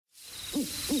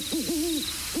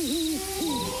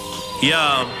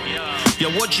Yo,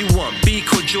 what do you want?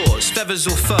 Beak or jaws? Feathers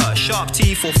or fur? Sharp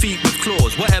teeth or feet with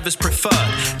claws? Whatever's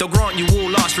preferred. They'll grant you all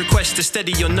last requests to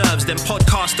steady your nerves. Then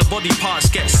podcast the body parts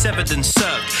get severed and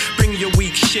served. Bring your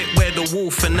weak shit where the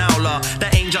wolf and owler.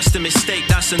 That ain't just a mistake,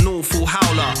 that's an awful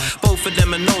howler. Both of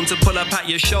them are known to pull up at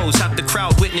your shows. Have the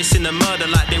crowd witnessing a murder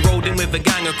like they rolled in with a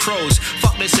gang of crows.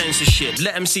 Fuck the censorship,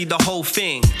 let them see the whole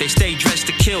thing. They stay dressed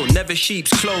to kill, never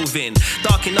sheep's clothing.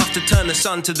 Dark enough to turn the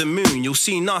sun to the moon. You'll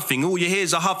see nothing, all you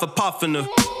hear's a huff a puff and a...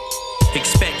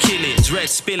 Expect killings, red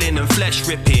spilling and flesh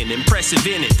ripping. Impressive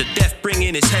in it, the death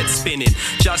bringing his head spinning.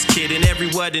 Just kidding,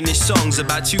 every word in his song's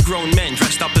about two grown men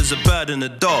dressed up as a bird and a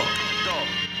dog.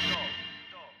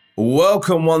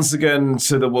 Welcome once again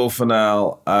to the Wolf and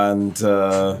Owl, and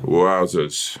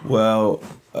wowzers. Well,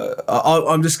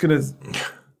 I'm just gonna.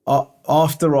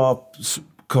 After our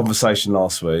conversation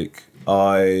last week,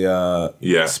 I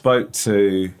spoke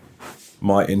to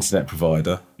my internet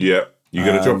provider. Yeah. You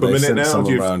going to drop a minute now?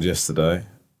 Someone around yesterday.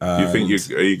 Do you think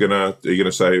are you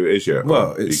gonna say who it is yet?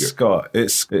 Well, it's Sky.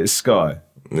 It's Sky.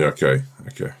 Yeah. Okay.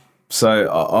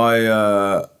 So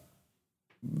I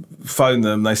phoned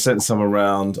them. They sent someone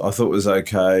around. I thought it was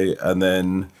okay, and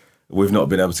then we've not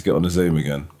been able to get on a Zoom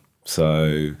again.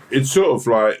 So it's sort of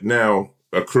like now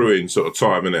accruing sort of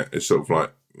time, isn't it? It's sort of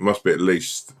like must be at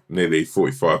least nearly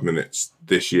 45 minutes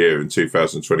this year in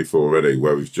 2024 already,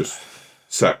 where we've just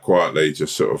sat quietly,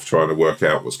 just sort of trying to work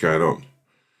out what's going on.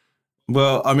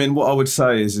 Well, I mean, what I would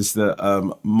say is that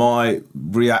my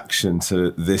reaction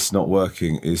to this not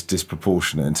working is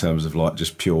disproportionate in terms of like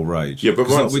just pure rage. Yeah, but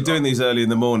we're doing these early in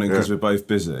the morning because we're both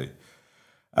busy.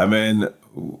 I mean,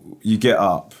 you get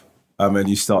up, I mean,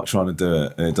 you start trying to do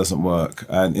it and it doesn't work,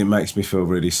 and it makes me feel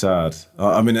really sad.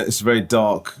 I mean, it's a very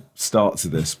dark start to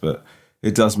this, but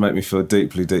it does make me feel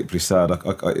deeply, deeply sad.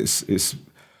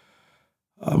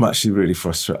 I'm actually really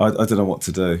frustrated. I don't know what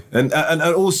to do. And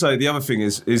also the other thing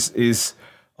is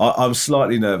I'm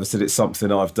slightly nervous that it's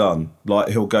something I've done. Like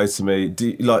he'll go to me,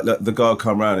 like the guy will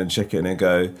come around and check it and he'll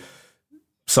go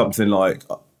something like,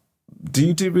 do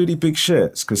you do really big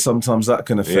shits? Because sometimes that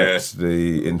can affect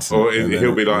the internet. Or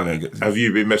he'll be like, have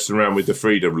you been messing around with the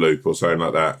freedom loop or something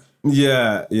like that?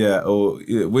 Yeah. Or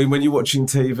when you're watching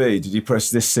TV, did you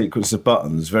press this sequence of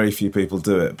buttons? Very few people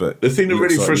do it. But the thing that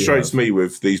really frustrates me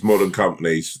with these modern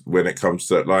companies when it comes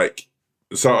to like,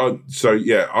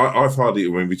 I've hardly,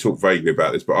 when we talk vaguely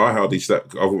about this, but I hardly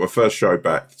slept. I've got my first show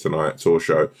back tonight, tour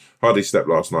show. Hardly slept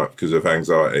last night because of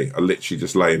anxiety. I literally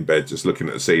just lay in bed, just looking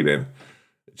at the ceiling,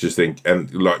 just think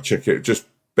and like check it, just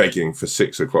begging for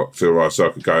 6 o'clock to arrive so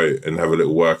I could go and have a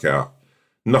little workout.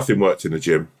 Nothing worked in the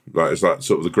gym. Like it's like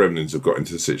sort of the gremlins have got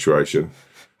into the situation.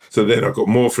 So then I got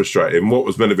more frustrated. And what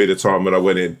was meant to be the time when I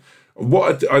went in,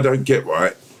 what I don't get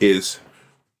right is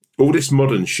all this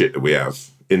modern shit that we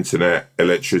have, internet,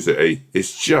 electricity,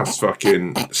 it's just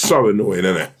fucking so annoying,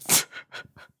 isn't it?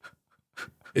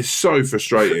 It's so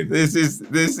frustrating. This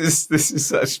is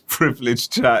such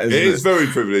privileged chat, isn't it? It is very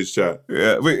privileged chat.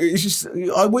 Yeah, it's just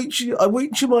I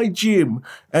went to my gym,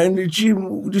 and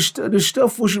the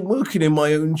stuff wasn't working in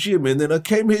my own gym, and then I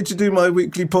came here to do my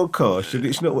weekly podcast, and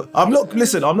it's not. I'm not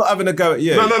having a go at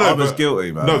you. No. I'm as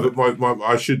guilty, man. No, but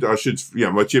I should.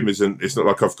 Yeah, my gym isn't. It's not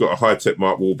like I've got a high-tech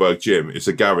Mark Wahlberg gym. It's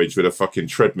a garage with a fucking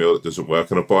treadmill that doesn't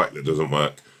work and a bike that doesn't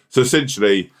work. So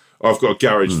essentially, I've got a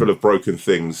garage full of broken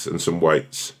things and some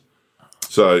weights.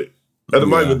 So at the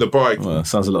moment, the bike... Well,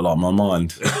 sounds a lot like my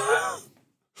mind.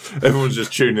 Everyone's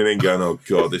just tuning in going, oh,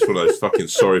 God, this one is fucking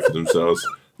sorry for themselves.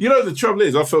 You know, the trouble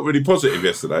is, I felt really positive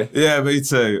yesterday. Yeah, me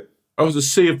too. I was a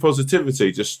sea of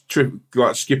positivity, just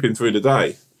skipping through the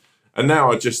day. And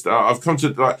now I've come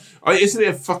to, isn't it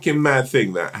a fucking mad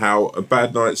thing that how a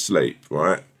bad night's sleep,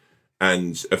 right,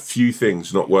 and a few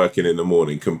things not working in the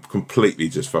morning can completely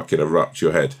just fucking erupt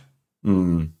your head?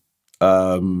 Yeah.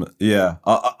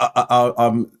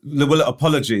 Well,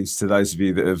 apologies to those of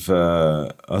you that have,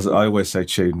 as I always say,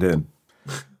 tuned in,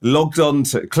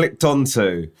 clicked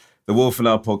onto the Wolf and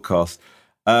Owl podcast.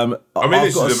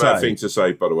 This is a bad thing to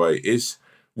say, by the way, is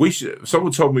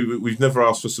someone told me we've never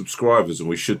asked for subscribers and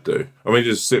we should do.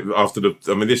 This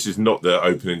is not the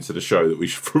opening to the show that we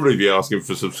should probably be asking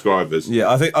for subscribers.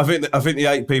 Yeah, I think the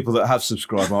 8 people that have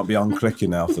subscribed might be unclicking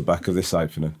now off the back of this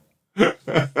opening.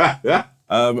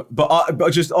 But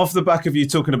just off the back of you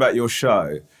talking about your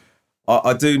show,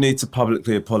 I do need to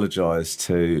publicly apologise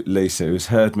to Lisa, who's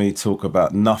heard me talk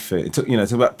about nothing. Talk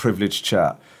about privileged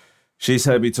chat. She's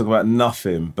heard me talk about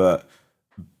nothing but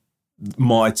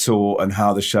my tour and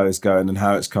how the show is going and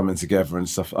how it's coming together and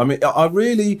stuff. I mean, I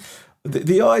really,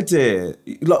 the idea,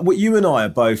 like what you and I are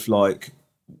both like,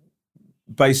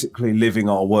 basically living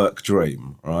our work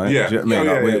dream, right? Yeah. Do you know what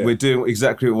I mean? Yeah, Like, yeah. we're doing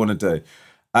exactly what we want to do.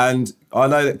 And I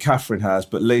know that Catherine has,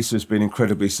 but Lisa has been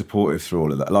incredibly supportive through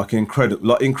all of that. Like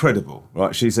incredible,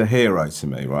 right? She's a hero to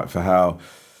me, right? For how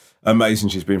amazing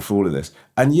she's been for all of this.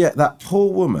 And yet that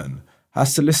poor woman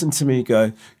has to listen to me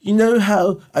go, you know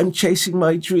how I'm chasing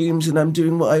my dreams and I'm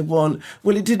doing what I want?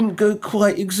 Well, it didn't go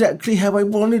quite exactly how I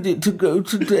wanted it to go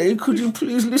today. Could you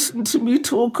please listen to me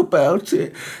talk about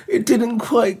it? It didn't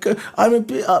quite go. I'm a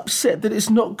bit upset that it's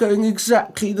not going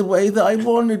exactly the way that I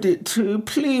wanted it to.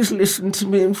 Please listen to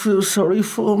me and feel sorry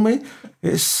for me.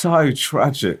 It's so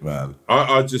tragic, man.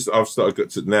 I've started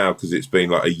to now, because it's been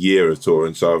like a year of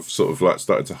touring, so I've sort of like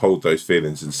started to hold those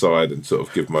feelings inside and sort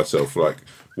of give myself like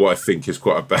what I think is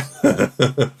quite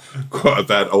a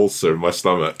bad ulcer in my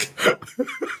stomach.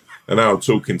 And now I'm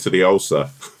talking to the ulcer.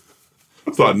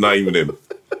 It's like naming him.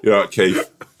 You're right, Keith.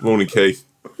 Morning, Keith.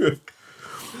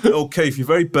 Oh, Keith, you're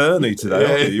very burny today,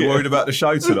 aren't you? You're worried about the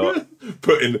show tonight?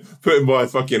 Putting my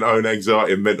fucking own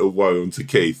anxiety and mental woe onto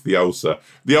Keith, the ulcer.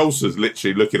 The ulcer's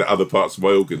literally looking at other parts of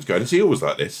my organs going, is he always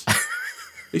like this?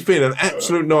 He's been an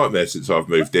absolute nightmare since I've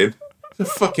moved in. It's a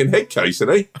fucking head case,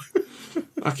 isn't he?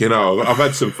 Fucking hell, I've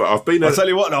had some... I've been... I tell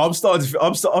you what, no,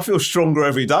 I feel stronger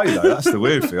every day, though. That's the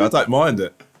weird thing. I don't mind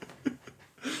it.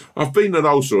 I've been an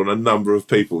ulcer on a number of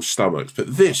people's stomachs,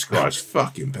 but this guy's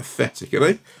fucking pathetic,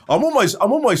 isn't he? I'm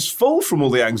almost full from all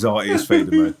the anxiety he's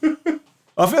feeding me.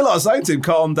 I feel like saying to him,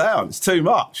 calm down. It's too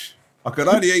much. I can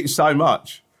only eat so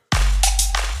much.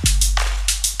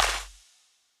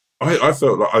 I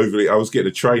felt like overly... I was getting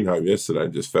a train home yesterday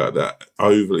and just felt that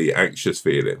overly anxious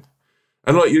feeling.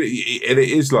 And like, and it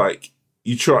is like,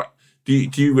 you try... Do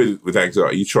you with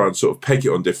anxiety, you try and sort of peg it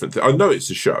on different things? I know it's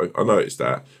a show, I know it's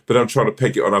that, but I'm trying to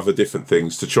peg it on other different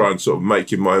things to try and sort of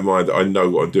make in my mind that I know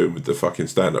what I'm doing with the fucking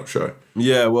stand-up show.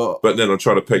 Yeah, well... But then I'm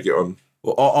trying to peg it on...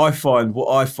 What I find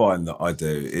that I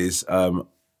do is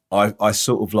I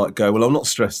sort of like go, well, I'm not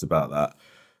stressed about that.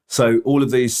 So all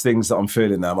of these things that I'm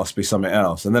feeling now must be something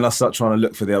else. And then I start trying to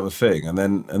look for the other thing. And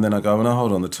then I go, well, no,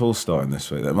 hold on, the tour's starting this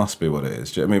week. That must be what it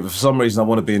is. Do you know what I mean? But for some reason, I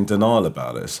want to be in denial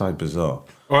about it. It's so bizarre.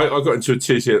 I got into a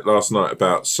tizzy last night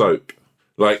about soap.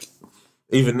 Like,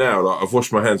 even now, like, I've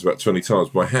washed my hands about 20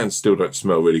 times. My hands still don't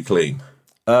smell really clean.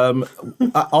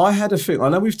 I had a thing. I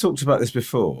know we've talked about this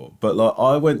before, but like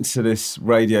I went to this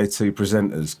Radio 2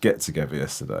 presenters get-together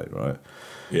yesterday, right?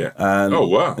 Yeah. And, oh,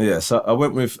 wow. Yeah, so I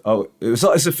went with... it was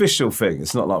like it's an official thing.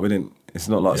 It's not like we didn't... It's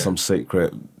not like some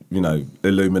secret,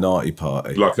 Illuminati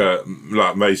party. Like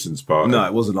Mason's party. No,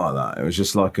 it wasn't like that. It was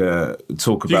just like a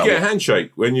talk Do about... you get a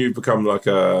handshake when you become like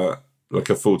a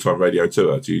full-time Radio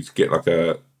 2er? Do you get like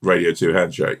a Radio 2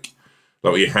 handshake?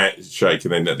 Like your handshake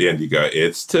and then at the end you go,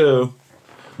 it's 2.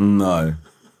 No.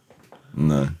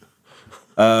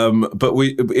 But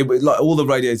like all the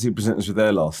Radio 2 presenters were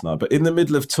there last night. But in the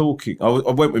middle of talking, I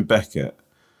went with Beckett,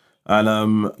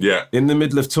 and in the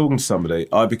middle of talking to somebody,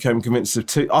 I became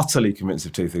utterly convinced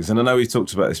of two things. And I know we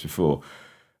talked about this before.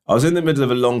 I was in the middle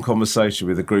of a long conversation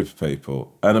with a group of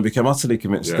people, and I became utterly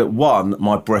convinced that one,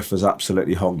 my breath was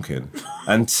absolutely honking,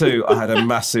 and two, I had a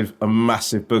massive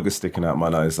booger sticking out my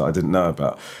nose that I didn't know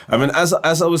about. I mean, as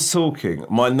I was talking,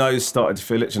 my nose started to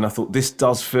feel itchy, and I thought, this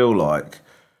does feel like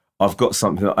I've got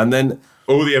something. And then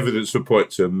all the evidence would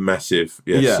point to a massive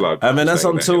slug. I mean, as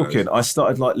I'm talking, I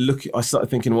started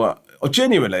thinking, well,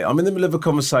 genuinely, I'm in the middle of a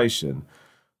conversation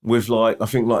with I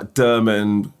think Dermot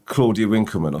and Claudia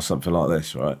Winkleman or something like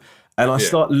this, right? And I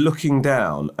start looking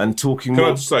down and talking. Can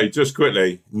I just say, just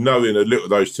quickly, knowing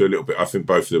those two a little bit, I think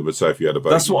both of them would say if you had a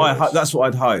baby. That's what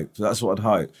I'd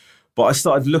hope. But I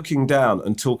started looking down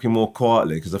and talking more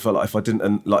quietly because I felt like if I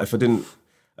didn't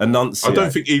enunciate, I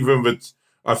don't think either of them would.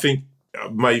 I think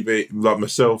maybe like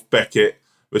myself, Beckett.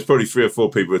 There's probably 3 or 4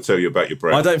 people would tell you about your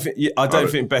breath. I don't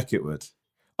think Beckett would.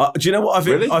 Do you know what I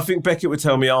think? Really? I think Beckett would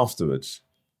tell me afterwards.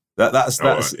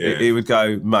 That's he would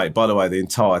go, mate, by the way, the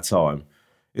entire time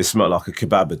it smelled like a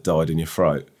kebab had died in your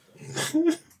throat.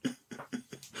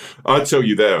 I'd tell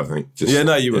you there, I think.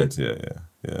 You would.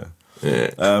 Yeah.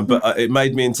 But it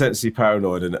made me intensely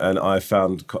paranoid, and I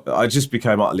just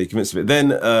became utterly convinced of it.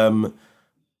 Then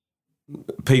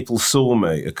people saw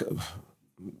me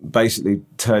basically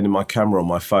turning my camera on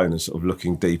my phone and sort of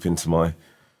looking deep into my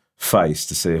face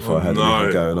to see if I had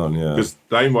anything going on. Yeah, because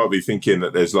they might be thinking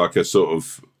that there's like a sort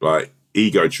of like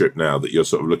ego trip now, that you're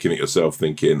sort of looking at yourself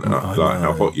thinking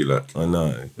how hot you look. I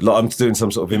know, like I'm doing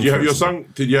some sort of. Did you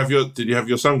have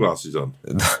your sunglasses on?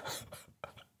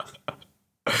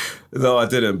 No, I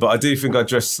didn't. But I do think I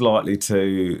dressed slightly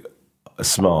too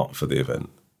smart for the event.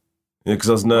 Yeah, because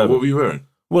I was nervous. What were you wearing?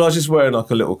 Well, I was just wearing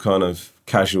like a little kind of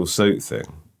casual suit thing,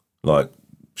 like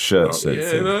shirt suit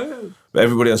thing. No. But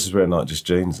everybody else was wearing like just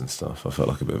jeans and stuff. I felt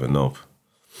like a bit of a knob.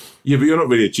 Yeah, but you're not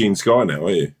really a jeans guy now,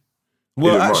 are you?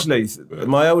 Well, actually,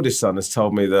 my eldest son has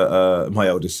told me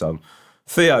that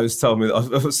Theo's told me that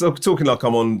I was talking like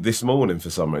I'm on This Morning for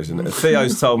some reason.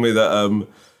 Theo's told me that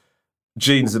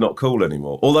jeans are not cool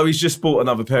anymore. Although he's just bought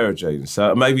another pair of jeans,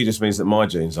 so maybe it just means that my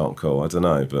jeans aren't cool. I don't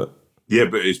know, but yeah,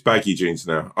 but it's baggy jeans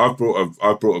now. I brought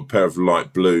a pair of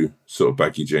light blue sort of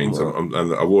baggy jeans, and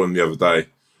I wore them the other day. It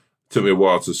took me a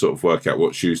while to sort of work out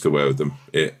what shoes to wear with them.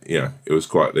 It was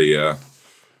quite the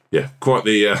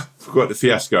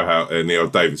fiasco out in the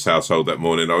old Davis household that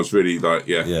morning. I was really like,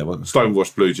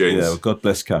 stonewashed blue jeans. Yeah, well, God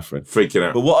bless Catherine. Freaking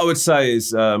out. But what I would say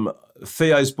is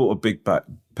Theo's bought a big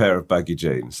pair of baggy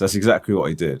jeans. That's exactly what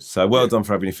he did. So well done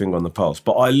for having your finger on the pulse.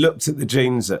 But I looked at the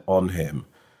jeans on him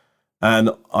and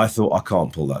I thought, I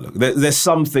can't pull that look. There's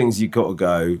some things you've got to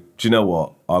go, do you know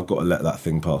what? I've got to let that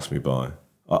thing pass me by.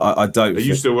 I don't. Are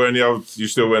you still wearing You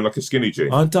still wearing like a skinny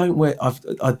jean? I don't wear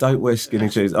skinny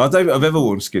jeans. I don't think I've ever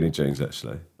worn skinny jeans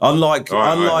actually. Unlike you,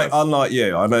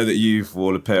 I know that you've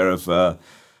worn a pair of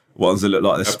ones that look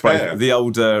like the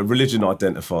old religion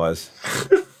identifiers.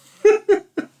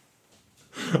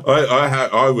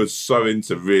 I was so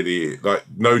into really like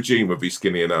no jean would be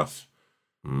skinny enough.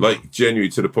 Like genuinely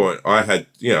to the point I had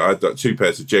like 2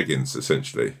 pairs of jeggings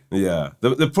essentially. Yeah.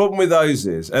 The problem with those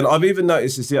is, and I've even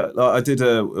noticed this, I did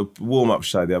a warm-up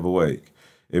show the other week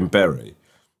in Bury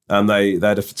and they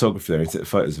had a photographer there and he took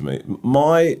photos of me.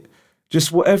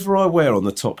 Just whatever I wear on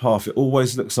the top half, it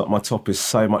always looks like my top is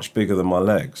so much bigger than my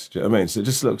legs. Do you know what I mean? So it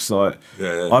just looks like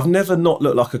I've never not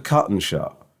looked like a cut and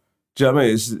shut. Do you know what I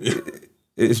mean?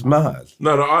 It's mad.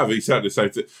 No, I have exactly the same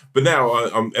thing. But now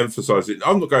I'm emphasising.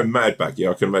 I'm not going mad baggy.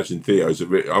 I can imagine Theo's.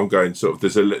 I'm going sort of.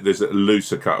 There's a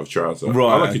looser cut of trouser.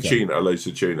 Right. I like a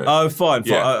looser tuna. Oh, fine.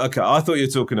 Yeah. Okay. I thought you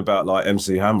were talking about like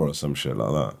MC Hammer or some shit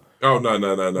like that. Oh no.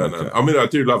 I mean, I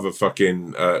do love a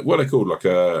fucking what are they called? Like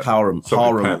a harem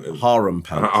pant. Harem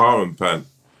pant.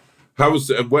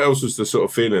 What else was the sort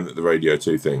of feeling at the Radio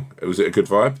 2 thing? Was it a good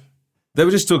vibe? They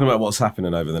were just talking about what's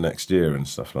happening over the next year and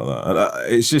stuff like that. And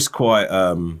it's just quite,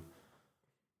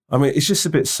 it's just a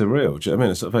bit surreal. Do you know what I mean?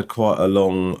 I sort of had quite a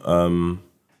long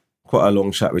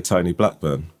chat with Tony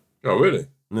Blackburn. Oh, really?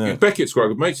 Yeah. Beckett's quite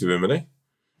good mates with him, isn't he?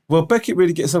 Well, Beckett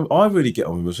really gets on. I really get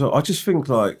on with him as well. I just think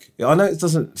like, I know it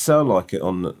doesn't sound like it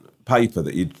on paper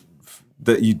that you'd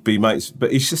be mates,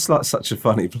 but he's just like such a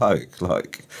funny bloke.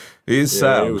 Like, he is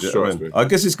sound. I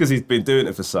guess it's because he's been doing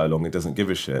it for so long, he doesn't give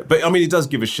a shit. But I mean, he does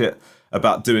give a shit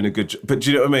about doing a good job. But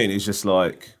do you know what I mean? He's just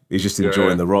like, he's just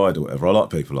enjoying the ride or whatever. I like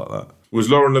people like that. Was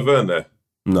Lauren Laverne there?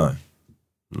 No.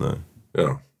 Yeah.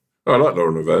 I like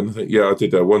Lauren Laverne. I think, I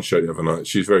did one show the other night.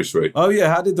 She's very sweet. Oh, yeah.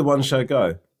 How did the one show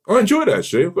go? I enjoyed it,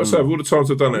 actually. I've got to say, of all the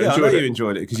times I've done it, I know you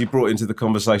enjoyed it because you brought into the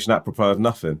conversation apropos of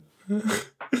nothing. No,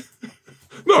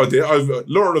 I did.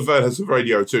 Lauren Laverne has a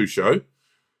Radio 2 show.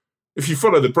 If you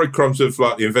follow the breadcrumbs of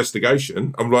like the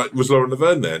investigation, I'm like, was Lauren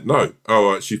Laverne there? No.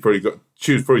 Oh, she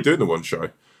was probably doing the one show.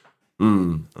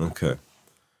 Okay.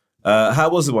 How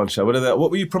was the one show?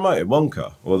 What were you promoting?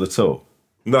 Wonka or the tour?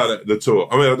 No, the tour.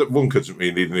 I mean, Wonka doesn't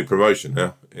really need any promotion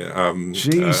now. Yeah,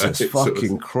 Jesus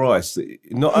fucking Christ!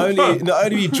 Not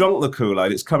only you drunk the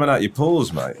Kool-Aid, it's coming out your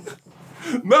pores, mate.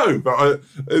 No, but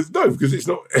because it's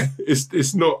not.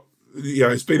 It's not.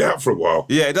 It's been out for a while.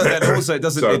 Yeah, it doesn't. And also, it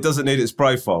doesn't need its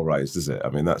profile raised, does it? I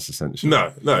mean, that's essential.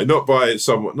 No, not by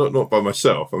someone, not by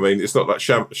myself. I mean, it's not like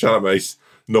Chalamet's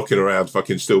knocking around,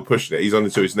 fucking still pushing it. He's on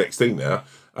to his next thing now.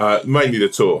 Mainly the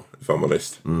tour, if I'm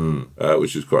honest,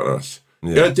 which was quite nice.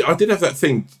 Yeah, I did have that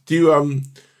thing. Do you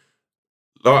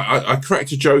I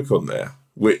cracked a joke on there,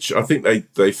 which I think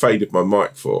they faded my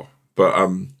mic for. But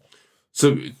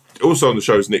so also on the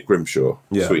show is Nick Grimshaw,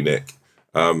 sweet Nick.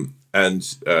 And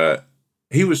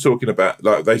he was talking about,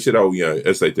 like, they said,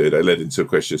 as they do, they led into a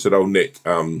question. Said, Nick,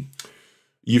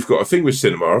 you've got a thing with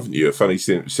cinema, haven't you? A funny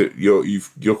thing.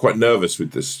 You're quite nervous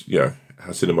with this,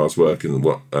 how cinemas work and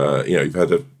what, you've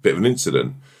had a bit of an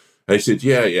incident. And he said,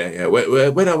 yeah.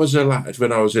 When I was a lad,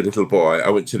 when I was a little boy, I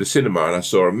went to the cinema and I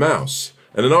saw a mouse.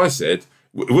 And then I said,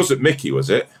 it wasn't Mickey, was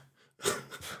it?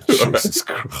 Jesus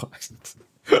Christ.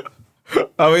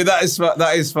 I mean, that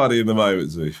is funny in the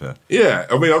moment, to be fair. Yeah,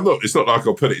 I mean, it's not like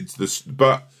I'll put it into this,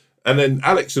 and then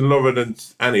Alex and Lauren and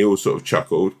Annie all sort of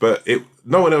chuckled, but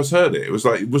no one else heard it. It was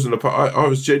like, it wasn't a part, I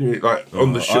was genuinely like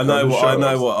on the show. I know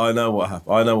what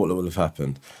happened. I know what would have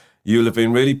happened. You would have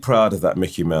been really proud of that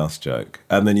Mickey Mouse joke,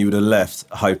 and then you would have left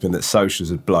hoping that socials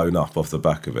had blown up off the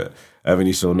back of it, and then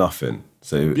you saw nothing.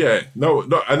 So and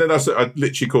then I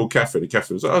literally called Catherine, and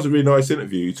Catherine was like, "That was a really nice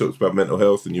interview. You talked about mental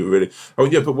health, and you were really,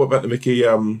 but what about the Mickey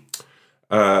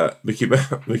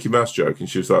Mickey Mouse joke, and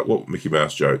she was like, "What Mickey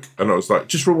Mouse joke?" And I was like,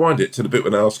 "Just rewind it to the bit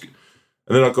when I ask."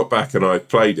 And then I got back and I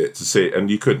played it to see it,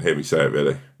 and you couldn't hear me say it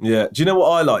really. Yeah. Do you know what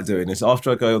I like doing? Is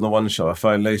after I go on the One Show, I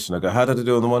phone Lisa and I go, "How did I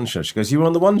do on the One Show?" She goes, "You were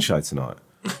on the One Show tonight."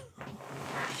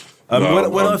 No,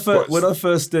 when I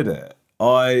first did it,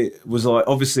 I was like,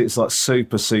 obviously it's like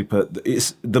super.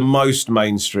 It's the most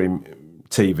mainstream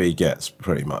TV gets,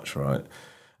 pretty much, right?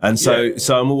 And so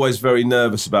I'm always very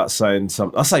nervous about saying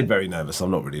something. I say very nervous.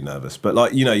 I'm not really nervous, but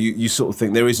like, you know, you sort of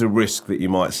think there is a risk that you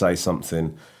might say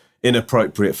something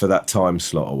inappropriate for that time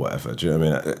slot or whatever. Do you know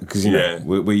what I mean? Because you know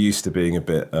we're used to being a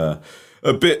bit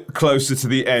closer to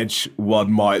the edge, one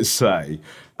might say.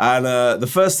 And the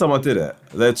first time I did it,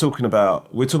 we're talking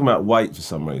about weight for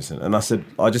some reason, and I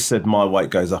just said my weight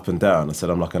goes up and down. I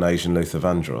said I'm like an Asian Luther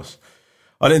Vandross.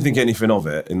 I didn't think anything of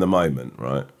it in the moment,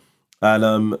 right?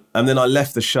 And then I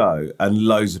left the show, and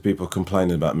loads of people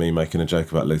complaining about me making a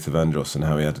joke about Luther Vandross and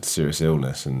how he had a serious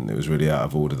illness, and it was really out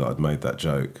of order that I'd made that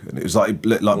joke. And it was like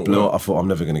blew up. I thought I'm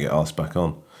never going to get asked back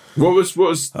on. So Luther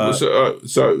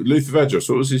Vandross?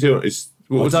 What was his illness?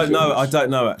 I don't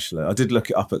know actually. I did look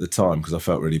it up at the time because I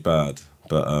felt really bad,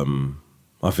 but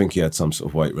I think he had some sort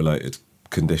of weight related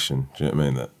condition. Do you know what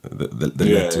I mean? That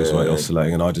led to his weight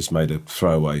oscillating, and I just made a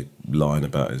throwaway line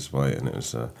about his weight, and it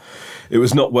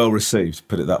was not well received,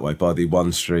 put it that way, by the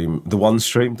One Show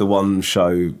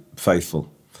faithful.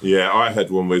 Yeah, I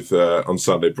had one with on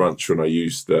Sunday brunch when I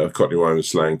used Cockney Woman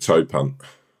slang toe punt.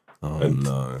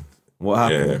 No. What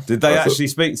happened? Yeah, did they actually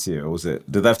speak to you, or did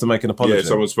they have to make an apology? Yeah,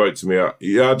 someone spoke to me. I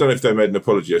don't know if they made an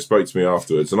apology. They spoke to me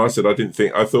afterwards, and I said I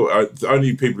thought the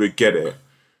only people who get it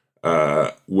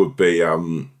would be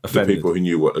the people who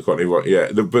knew what the Cockney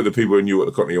but the people who knew what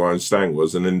the Cockney Woman slang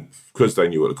was, and then because they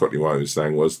knew what the Cockney Woman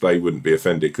slang was, they wouldn't be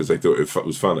offended because they thought it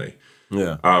was funny.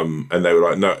 Yeah. And they were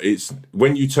like, no, it's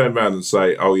when you turn around and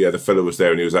say, oh yeah, the fella was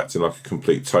there and he was acting like a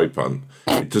complete toe punt.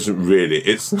 It doesn't really.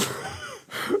 It's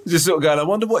just sort of going, I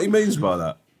wonder what he means by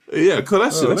that. Yeah,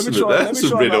 because that's a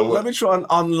riddle. Let me try and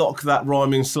unlock that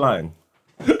rhyming slang.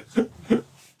 There's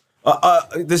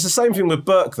the same thing with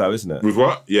Burke, though, isn't it? With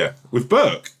what? Yeah, with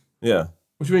Burke. Yeah.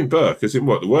 What do you mean Burke? As in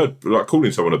what? The word like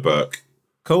calling someone a Burke?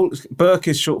 Burke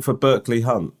is short for Berkeley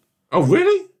Hunt. Oh,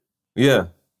 really? Yeah.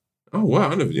 Oh wow,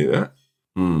 I never knew that.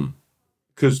 Hmm.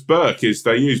 Because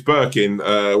they use Burke in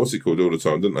what's it called all the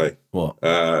time, don't they? What?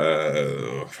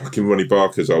 Fucking Ronnie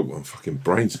Barker's old fucking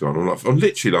brain's gone. I'm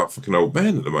literally like fucking old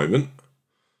man at the moment.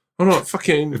 I'm like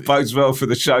fucking. It bodes well for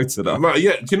the show tonight.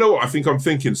 Yeah, do you know what? I think I'm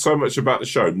thinking so much about the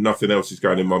show, nothing else is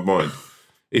going in my mind.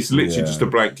 It's literally just a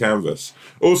blank canvas.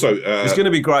 Also, it's going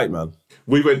to be great, man.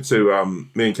 We went to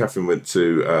me and Catherine went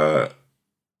to.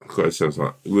 It sounds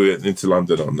like we went into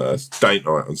London on date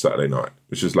night on Saturday night,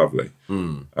 which was lovely.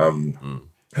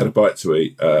 Had a bite to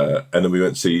eat, and then we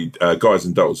went to see Guys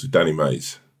and Dolls with Danny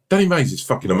Mays. Danny Mays is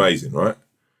fucking amazing, right?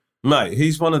 Mate,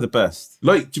 he's one of the best.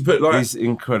 He's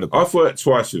incredible. I've worked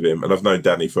twice with him, and I've known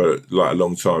Danny for like a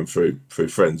long time through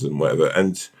friends and whatever.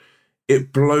 And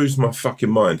it blows my fucking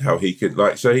mind how he could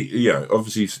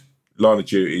obviously Line of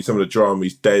Duty, some of the drama,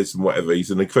 he's Des and whatever.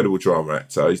 He's an incredible drama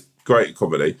actor. He's great at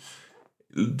comedy.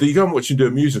 You go and watch him do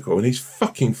a musical, and he's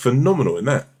fucking phenomenal in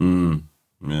that.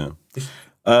 Yeah.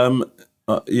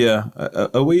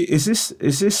 Are we? Is this?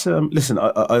 Listen,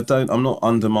 I'm not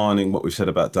undermining what we've said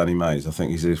about Danny Mays. I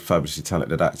think he's a fabulously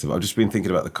talented actor. I've just been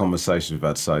thinking about the conversations we've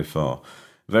had so far.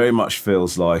 Very much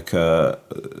feels like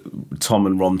Tom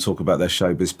and Rom talk about their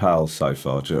Showbiz pals so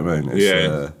far. Do you know what I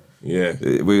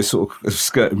mean? We're sort of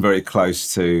skirting very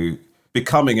close to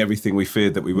becoming everything we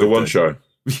feared that we would. The One Show.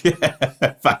 Yeah,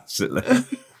 basically.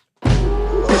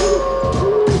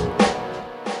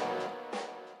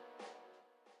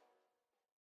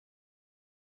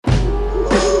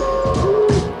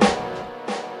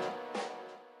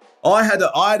 I had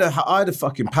a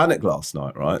fucking panic last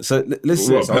night, right? So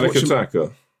listen, what, panic attack?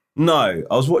 No,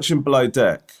 I was watching Below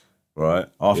Deck, right?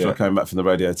 After I came back from the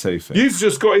Radio 2 thing. You've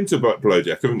just got into Below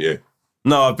Deck, haven't you?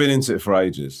 No, I've been into it for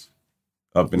ages.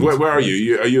 Where are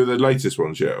you? Are you the latest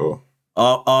ones yet, or?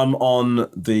 I'm on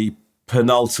the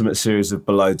penultimate series of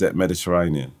Below Deck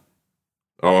Mediterranean.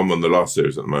 Oh, I'm on the last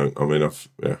series at the moment. I mean, I've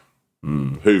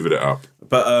hoovered it up.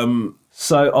 But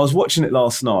so I was watching it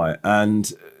last night,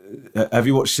 and have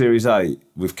you watched Series 8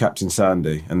 with Captain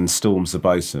Sandy and Storm's the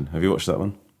bosun? Have you watched that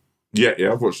one? Yeah,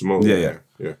 I've watched them all. Yeah.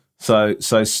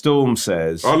 So Storm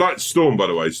says... I liked Storm, by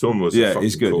the way. Storm was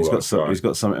he's good. Cool, he's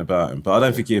got something about him. But I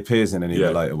don't think he appears in any of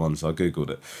the later ones. I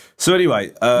Googled it. So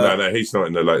anyway... No, he's not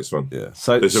in the latest one. Yeah.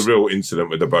 So there's a real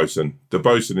incident with the bosun. The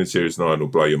bosun in Series 9 will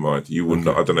blow your mind. You wouldn't...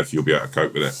 Okay. I don't know if you'll be able to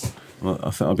cope with it. Well, I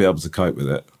think I'll be able to cope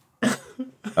with it.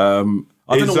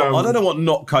 I don't know what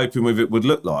not coping with it would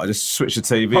look like. I just switch the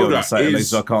TV on and say, at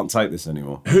least I can't take this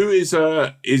anymore. Who is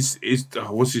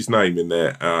what's his name in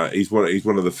there? He's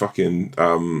one of the fucking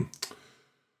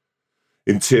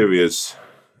interiors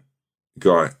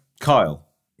guy. Kyle.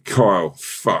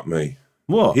 Fuck me.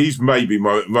 What? He's maybe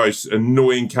my most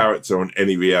annoying character on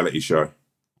any reality show.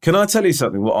 Can I tell you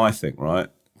something? What I think, right?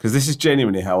 Because this is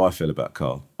genuinely how I feel about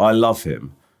Kyle. I love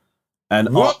him. And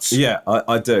what?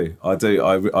 I do. I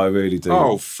really do.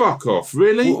 Oh, fuck off!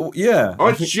 Really? Well, yeah.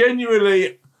 I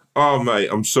genuinely. Oh, mate,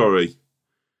 I'm sorry.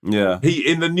 Yeah. He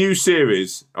in the new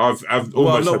series. I've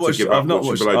almost had to give up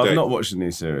watching Below Deck. I've not watched the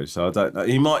new series, so I don't know.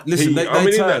 He might listen.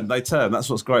 They turn. That's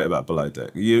what's great about Below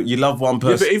Deck. You love one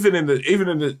person. Yeah, but even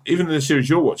in the series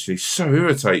you're watching, he's so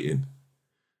irritating.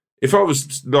 If I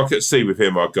was like at sea with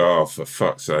him, I'd go, oh, for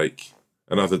fuck's sake,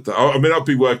 another day. I mean, I'd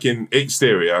be working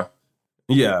exterior.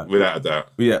 Yeah, without a doubt.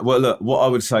 Yeah. Well, look, what I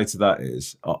would say to that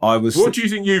is, I was. What do you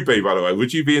think you'd be, by the way?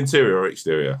 Would you be interior or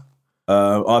exterior?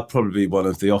 I'd probably be one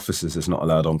of the officers that's not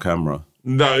allowed on camera.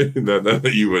 No,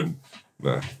 you wouldn't.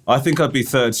 No. I think I'd be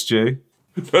third stew.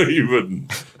 No, you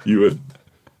wouldn't. You wouldn't.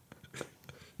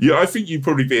 Yeah, I think you'd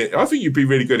be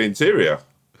really good interior.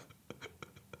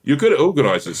 You're good at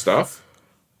organising stuff.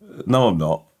 No, I'm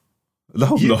not.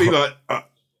 You'd be like,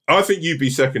 I think you'd be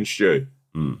second stew.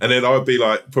 And then I'd be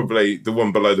like probably the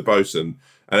one below the bosun,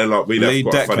 and then like we'd have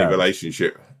quite a funny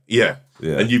relationship. Yeah.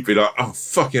 And you'd be like, oh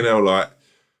fucking hell, like,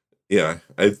 you know,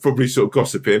 I'd probably sort of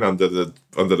gossiping under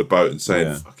the boat and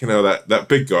saying, fucking hell, that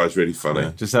big guy's really funny.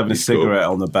 Yeah. Just having a cigarette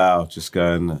on the bow, just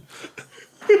going,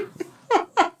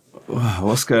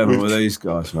 what's going on with these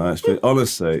guys, man?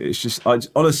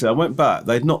 I went back.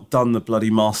 They'd not done the bloody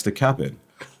master cabin,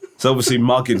 so obviously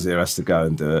Muggins here has to go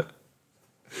and do it.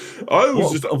 By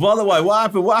the way,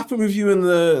 what happened with you and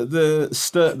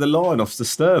the line off the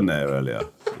stern there earlier?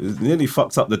 It nearly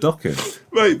fucked up the docking.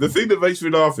 Mate, the thing that makes me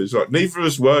laugh is like neither of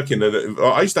us working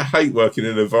I used to hate working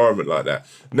in an environment like that.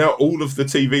 Now all of the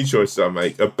TV choices I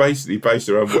make are basically based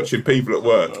around watching people at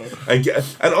work and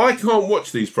I can't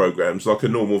watch these programs like a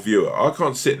normal viewer. I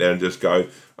can't sit there and just go,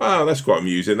 oh, that's quite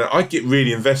amusing. I get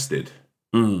really invested.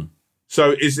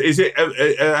 So is it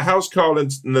how's Carl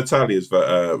and Natalia's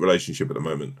relationship at the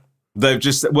moment? They've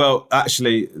just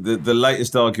actually the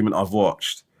latest argument I've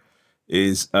watched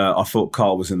is I thought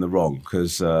Carl was in the wrong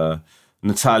because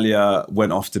Natalia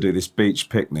went off to do this beach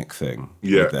picnic thing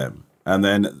with them, and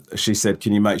then she said,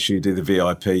 "Can you make sure you do the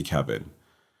VIP cabin?"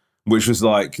 Which was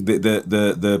like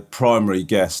the primary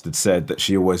guest had said that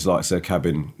she always likes her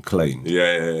cabin clean.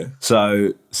 Yeah.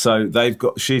 So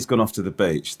she's gone off to the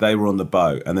beach. They were on the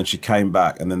boat, and then she came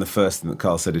back. And then the first thing that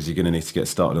Carl said is, "You're going to need to get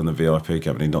started on the VIP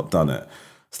cabin." He'd not done it,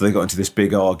 so they got into this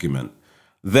big argument.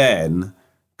 Then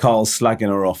Carl's slagging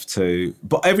her off too.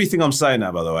 But everything I'm saying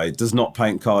now, by the way, does not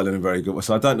paint Carl in a very good way.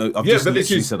 So I don't know. I've said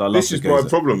I love this is my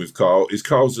problem with Carl.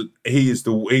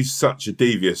 He's such a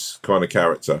devious kind of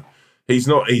character. He's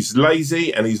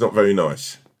lazy and he's not very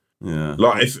nice. Yeah.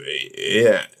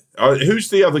 Who's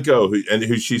the other girl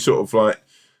who she sort of like,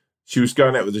 she was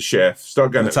going out with the chef,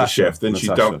 started going out with the chef, then she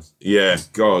dumped. Yeah,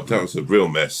 God, that was a real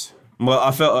mess. Well,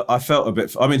 I felt a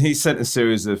bit. I mean, he sent a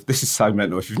series of. This is so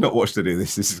mental. If you've not watched any of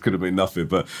this is going to mean nothing.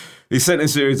 But he sent a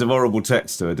series of horrible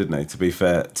texts to her, didn't he? To be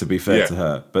fair to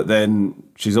her. But then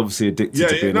she's obviously addicted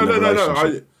to being in a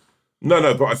relationship.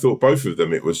 No. But I thought both of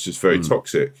them. It was just very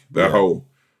toxic. Whole.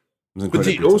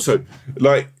 But also,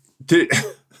 like,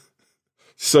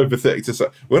 so pathetic to say.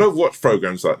 When I watch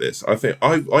programs like this, I think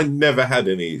I never had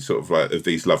any sort of like of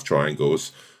these love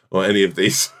triangles or any of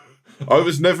these. I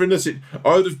was never in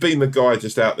I would have been the guy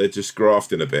just out there just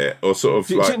grafting a bit or sort of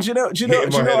like. Do you know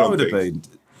what I would have been?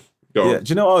 Yeah, do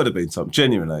you know what I would have been, Tom?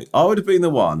 Genuinely, I would have been the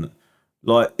one.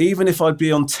 Like, even if I'd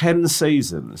be on 10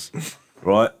 seasons,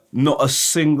 right? Not a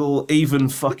single, even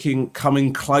fucking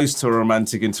coming close to a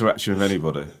romantic interaction with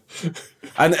anybody.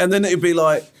 And then it'd be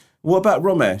like, what about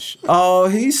Ramesh? Oh,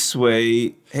 he's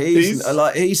sweet. He's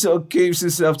like, he sort of keeps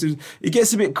himself to. He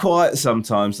gets a bit quiet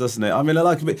sometimes, doesn't it? I mean, I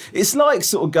like a bit. It's like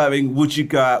sort of going, would you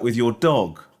go out with your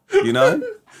dog? You know?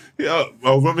 Yeah.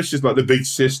 Well, Ramesh is like the big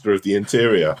sister of the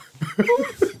interior.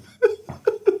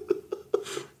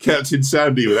 Captain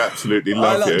Sandy would absolutely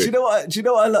love you. Do you know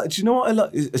what I like?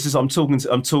 It's just I'm talking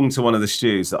to one of the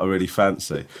stews that I really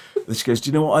fancy. And she goes, "Do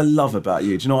you know what I love about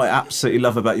you? Do you know what I absolutely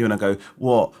love about you?" And I go,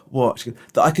 "What?" She goes,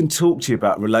 "That I can talk to you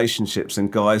about relationships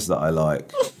and guys that I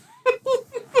like."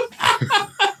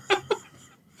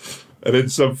 And then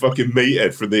some fucking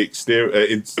meathead from the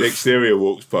exterior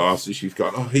walks past, and she's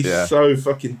gone, "Oh, he's so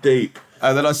fucking deep."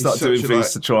 And then I start doing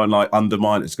things to try and like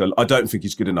undermine it. To go, I don't think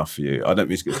he's good enough for you. I don't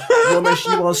think he's good. Ramesh,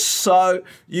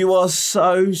 you are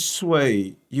so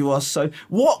sweet. You are so.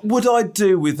 What would I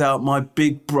do without my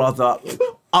big brother,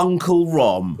 Uncle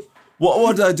Rom? What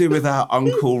would I do without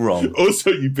Uncle Rom? Also,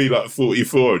 you'd be like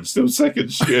 44 and still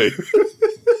second stew.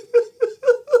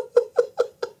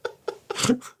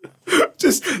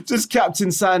 just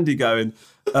Captain Sandy going,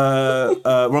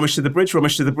 Ramesh to the bridge,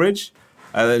 Ramesh to the bridge.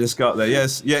 And they just go up there.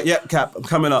 Yes, yeah, Cap, I'm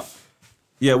coming up.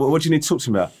 Yeah, what do you need to talk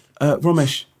to me about?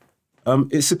 Ramesh,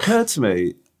 it's occurred to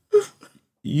me,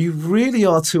 you really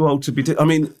are too old to be doing... I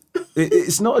mean,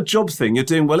 it's not a job thing. You're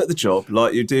doing well at the job.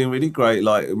 Like, you're doing really great.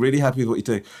 Like, really happy with what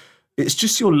you're doing. It's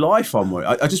just your life I'm worried.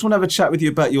 I just want to have a chat with you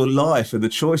about your life and the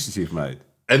choices you've made.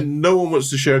 And no one wants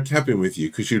to share a cabin with you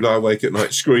because you lie awake at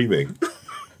night screaming.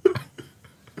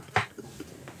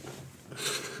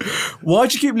 Why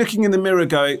do you keep looking in the mirror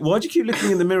going,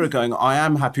 I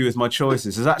am happy with my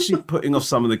choices? It's actually putting off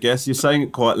some of the guests. You're saying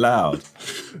it quite loud.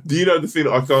 Do you know the thing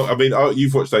I can't... I mean,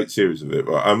 you've watched 8 series of it,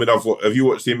 right? I mean, have you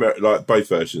watched the both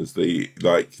versions, the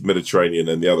like Mediterranean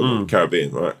and the other one,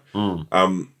 Caribbean, right?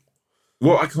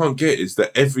 What I can't get is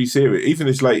that every series, even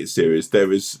this latest series,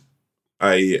 there is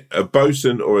a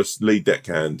bosun or a lead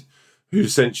deckhand who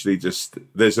essentially just...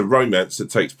 There's a romance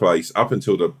that takes place up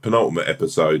until the penultimate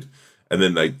episode, and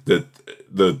then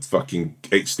the fucking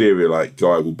exterior like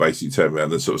guy will basically turn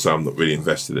around and sort of say, I'm not really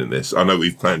invested in this. I know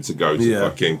we've planned to go to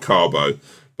fucking Cabo,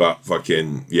 but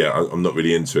fucking, I'm not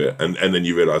really into it. And then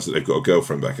you realise that they've got a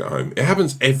girlfriend back at home. It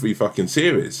happens every fucking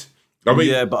series. I mean,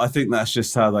 yeah, but I think that's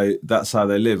just how they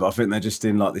live. I think they're just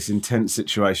in like this intense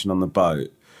situation on the boat.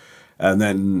 And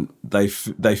then they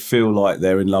feel like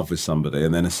they're in love with somebody,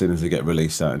 and then as soon as they get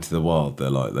released out into the wild,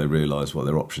 they realise what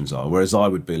their options are. Whereas I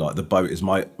would be like, the boat is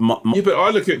my yeah, but I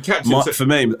look at Captain. For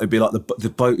me, it'd be like the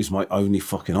boat is my only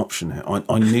fucking option here.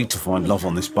 I need to find love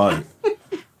on this boat.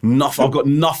 I've got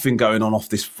nothing going on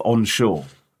on shore.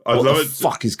 What the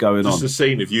fuck is going on? Just a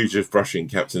scene of you just brushing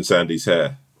Captain Sandy's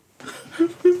hair.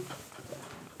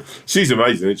 She's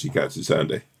amazing, isn't she, Captain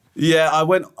Sandy? Yeah,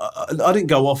 I didn't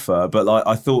go off her, but like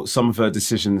I thought some of her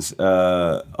decisions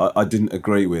I didn't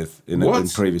agree with in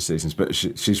previous seasons. But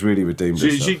she's really redeemed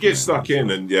herself. She gets stuck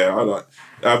in, and I like.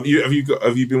 Have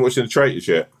you been watching The Traitors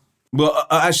yet? Well,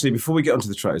 actually, before we get onto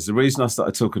The Traitors, the reason I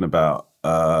started talking about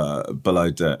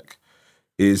Below Deck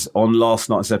is on last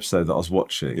night's episode that I was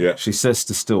watching. Yeah. She says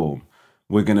to Storm,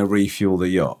 "We're going to refuel the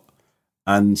yacht,"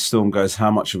 and Storm goes,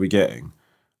 "How much are we getting?"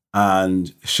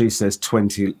 And she says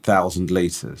 20,000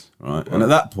 litres, right? And at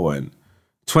that point,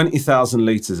 20,000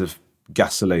 litres of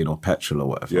gasoline or petrol or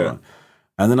whatever, right?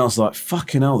 And then I was like,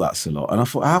 fucking hell, that's a lot. And I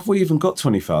thought, have we even got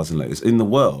 20,000 litres in the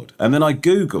world? And then I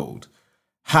Googled,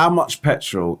 how much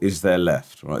petrol is there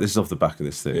left, right? This is off the back of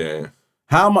this thing. Yeah.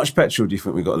 How much petrol do you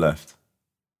think we got left?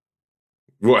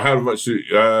 What, how much,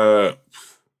 I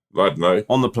don't know.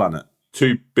 On the planet?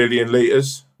 2 billion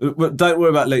litres. But don't worry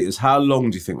about litres. How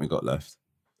long do you think we got left?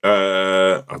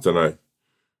 I don't know.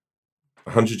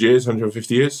 100 years,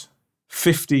 150 years?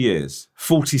 50 years.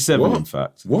 47, in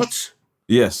fact. What?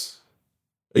 Yes.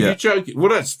 Are you joking? Well,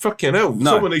 that's fucking hell.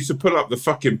 No. Someone needs to pull up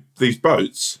these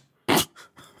boats.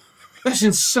 That's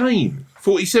insane.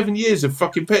 47 years of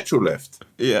fucking petrol left.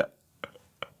 Yeah.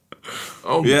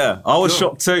 Oh, yeah. I was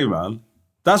shocked too, man.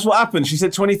 That's what happened. She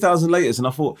said 20,000 litres, and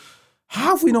I thought,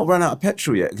 how have we not run out of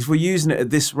petrol yet? Because we're using it at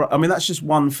this... I mean, that's just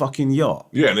one fucking yacht.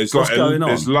 Yeah, and there's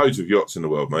there's loads of yachts in the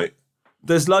world, mate.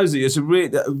 There's loads of... It's a really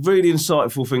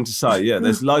insightful thing to say. Yeah,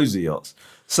 there's loads of yachts.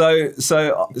 So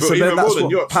even more than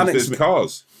yachts, there's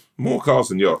cars. More cars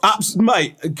than yachts.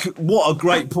 Mate, what a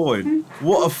great point.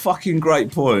 What a fucking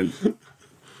great point.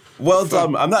 Well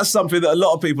done. And that's something that a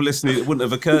lot of people listening, it wouldn't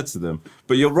have occurred to them.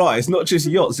 But you're right. It's not just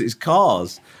yachts, it's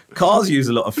cars. Cars use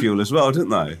a lot of fuel as well, don't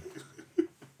they?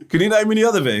 Can you name any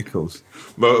other vehicles?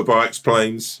 Motorbikes,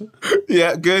 planes.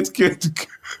 Yeah, good.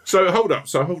 So hold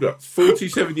up.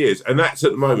 47 years. And that's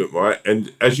at the moment, right?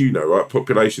 And as you know, right,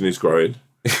 population is growing.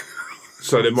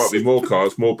 So there might be more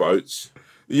cars, more boats.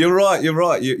 You're right.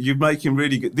 You're making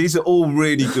really good... These are all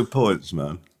really good points,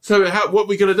 man. So what are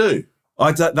we going to do?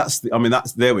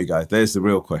 There we go. There's the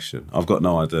real question. I've got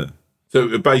no idea.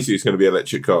 So basically it's going to be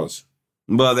electric cars.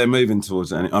 Well, they're moving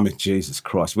towards it. I mean, Jesus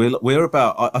Christ. We're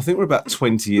about... I think we're about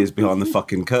 20 years behind the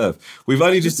fucking curve. We've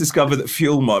only just discovered that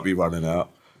fuel might be running out.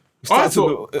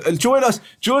 Join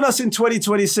us in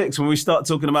 2026 when we start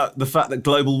talking about the fact that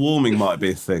global warming might be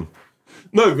a thing.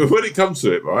 No, but when it comes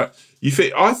to it, right,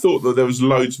 I thought that there was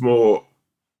loads more,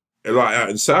 like out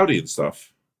in Saudi and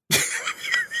stuff.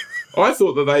 I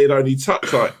thought that they had only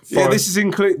touched like 5... Yeah, this is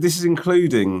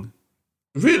including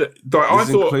Really? Like, I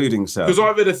thought, including Saudi. because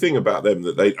I read a thing about them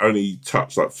that they only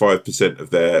touch like 5% of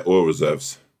their oil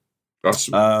reserves. That's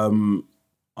I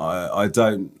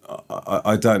don't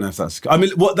know if that's. I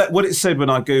mean, what it said when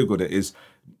I googled it is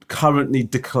currently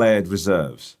declared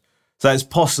reserves. So it's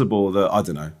possible that, I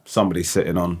don't know, somebody's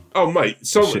sitting on. Oh, mate.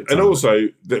 And also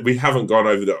that we haven't gone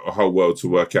over the whole world to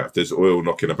work out if there's oil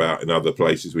knocking about in other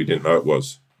places we didn't know it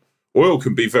was. Oil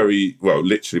can be very, well,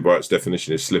 literally by its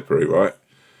definition is slippery, right?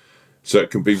 So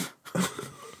it can be.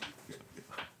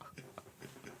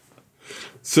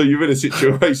 So you're in a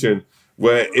situation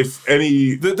where if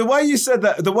any. The way you said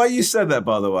that,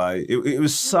 by the way, it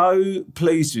was so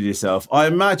pleased with yourself. I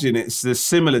imagine it's the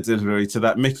similar delivery to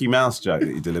that Mickey Mouse joke that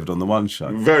you delivered on the one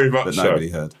show. Very much that so. Nobody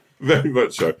heard. Very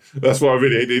much so. That's why I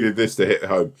really needed this to hit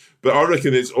home. But I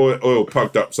reckon it's oil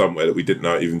plugged up somewhere that we didn't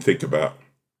even think about.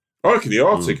 I reckon the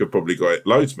Arctic have probably got it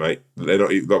loads, mate. That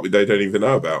they don't even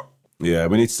know about. Yeah,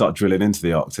 we need to start drilling into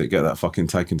the Arctic, get that fucking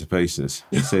taken to pieces,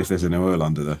 see if there's any oil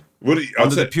under there.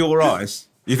 Under the pure ice?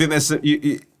 You think there's...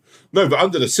 No, but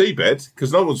under the seabed,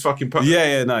 because no one's fucking...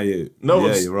 you're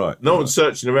right. No one's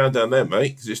searching around down there,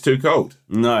 mate, because it's too cold.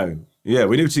 No. Yeah,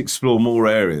 we need to explore more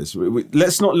areas.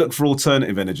 Let's not look for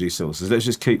alternative energy sources. Let's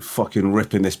just keep fucking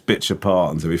ripping this bitch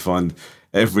apart until we find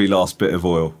every last bit of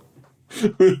oil.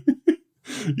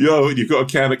 Yo, you've got a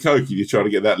can of Coke and you're trying to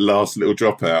get that last little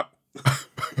drop out.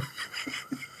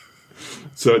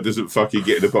 So it doesn't fucking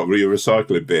get in the bottom of your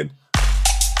recycling bin.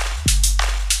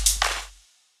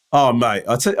 Oh, mate,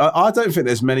 I don't think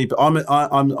there's many. But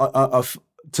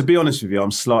to be honest with you,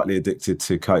 I'm slightly addicted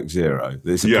to Coke Zero.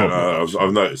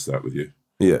 I've noticed that with you.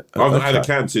 Yeah, I've not had a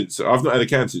can since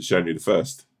January the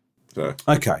 1st. So.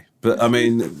 Okay, but I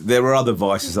mean, there are other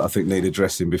vices that I think need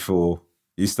addressing before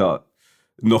you start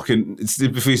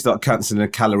cancelling a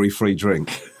calorie-free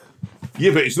drink.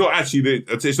 Yeah, but it's not actually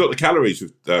it's not the calories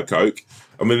with Coke.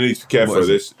 I mean, I need to be careful of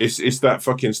this. It's that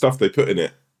fucking stuff they put in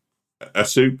it. A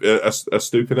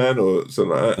stupinan or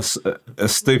something like that. A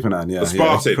stupinan, yeah. A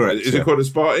Spartan. Yeah, correct, Is it called a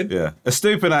Spartan? Yeah. A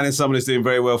stupinan is someone who's doing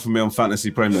very well for me on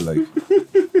Fantasy Premier League.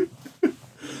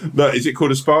 No, is it called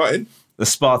a Spartan? A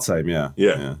Spartan, yeah.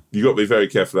 Yeah. You got to be very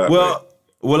careful of that.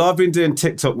 Well, I've been doing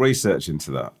TikTok research into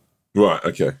that. Right,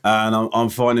 okay. And I'm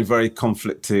finding very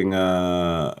conflicting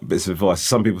bits of advice.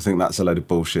 Some people think that's a load of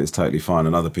bullshit, it's totally fine,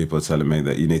 and other people are telling me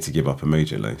that you need to give up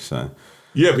immediately. So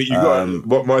yeah, but you got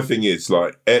what my thing is,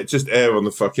 like, just err on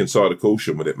the fucking side of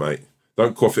caution with it, mate.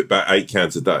 Don't quaff it back 8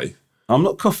 cans a day. I'm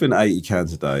not coughing 80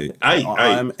 cans a day.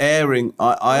 I am erring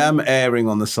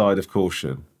on the side of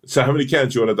caution. So how many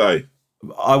cans do you want a day?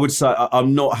 I would say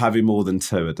I'm not having more than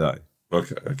 2 a day.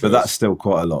 Okay. But that's still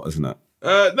quite a lot, isn't it?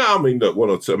 No, I mean, look, 1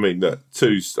 or 2. I mean, look,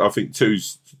 2's. I think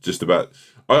 2's just about.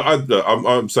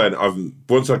 I'm saying,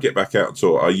 once I get back out and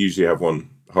tour, I usually have one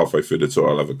halfway through the tour.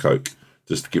 I'll have a Coke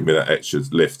just to give me that extra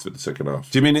lift for the second half.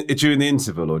 Do you mean during the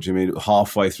interval, or do you mean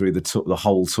halfway through the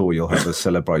whole tour? You'll have a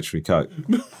celebratory Coke.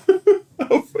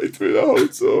 Halfway through the whole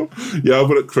tour. Yeah, I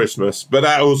went at Christmas, but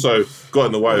that also got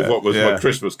in the way of what was my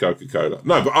Christmas Coca-Cola.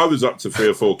 No, but I was up to 3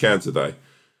 or 4 cans a day.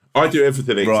 I do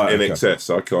everything in excess.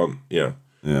 I can't. Yeah.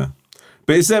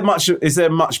 But is there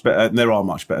much better? There are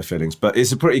much better feelings, but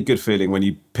it's a pretty good feeling when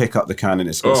you pick up the can and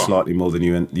it's got slightly more than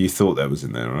you thought there was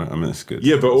in there, right? I mean, that's good.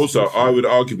 Yeah, but also I would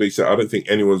arguably say I don't think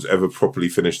anyone's ever properly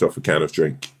finished off a can of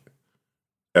drink.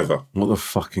 Ever. What the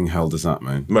fucking hell does that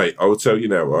mean? Mate, I will tell you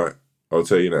now, right? I'll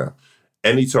tell you now.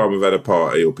 Anytime I've had a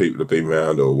party or people have been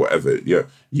around or whatever,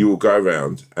 you will go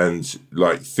around and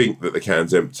like think that the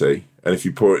can's empty, and if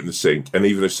you pour it in the sink, and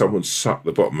even if someone sucked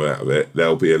the bottom out of it,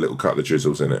 there'll be a little couple of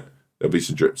drizzles in it. There'll be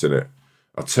some drips in it.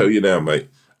 I'll tell you now, mate,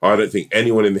 I don't think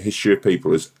anyone in the history of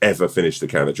people has ever finished a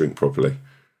can of drink properly.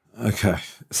 Okay.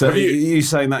 So are you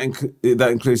saying that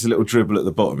includes a little dribble at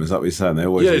the bottom? Is that what you're saying?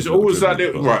 It's always that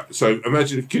little... Right, so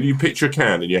imagine, can you picture a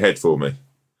can in your head for me?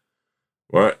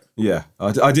 Right? Yeah.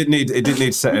 It didn't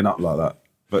need setting up like that.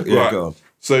 But yeah, go on.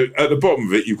 So at the bottom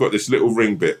of it, you've got this little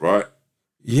ring bit, right?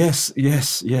 Yes.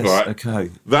 Right? Okay.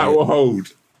 That will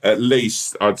hold... At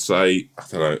least, I'd say, I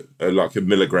don't know, like a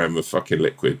milligram of fucking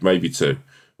liquid, maybe 2,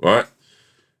 right?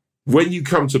 When you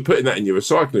come to putting that in your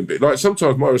recycling bin, like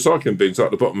sometimes my recycling bin's like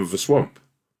the bottom of a swamp.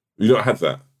 You not had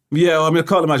that? Yeah, I mean, I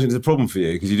can't imagine it's a problem for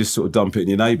you because you just sort of dump it in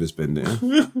your neighbour's bin, do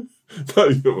you?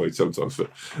 No, sometimes. But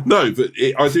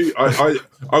I do.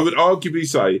 I would arguably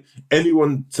say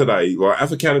anyone today, like,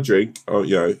 have a can of drink, or,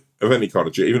 of any kind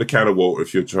of drink, even a can of water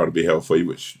if you're trying to be healthy,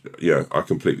 which, I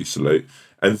completely salute.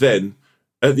 And then,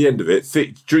 at the end of it,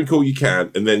 drink all you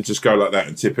can and then just go like that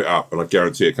and tip it up, and I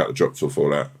guarantee a couple of drops will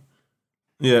fall out.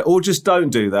 Yeah, or just don't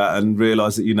do that and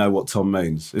realise that you know what Tom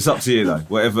means. It's up to you, though,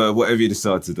 whatever you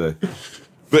decide to do.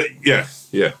 But, yeah.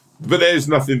 But there's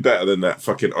nothing better than that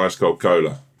fucking ice cold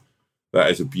cola.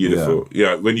 That is a beautiful,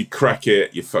 when you crack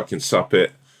it, you fucking sup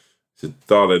it. It's a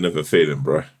darling of a feeling,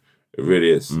 bro. It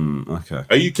really is. Okay.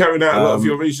 Are you carrying out a lot of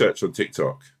your research on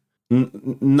TikTok?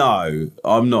 No,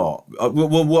 I'm not.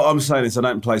 Well, what I'm saying is I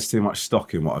don't place too much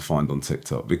stock in what I find on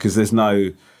TikTok because there's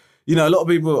no, a lot of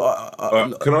people.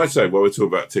 Can I say, while we're talking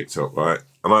about TikTok, right?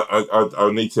 And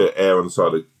I need to err on the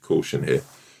side of caution here.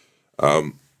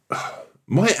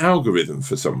 My algorithm,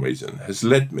 for some reason, has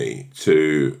led me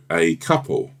to a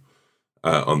couple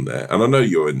on there, and I know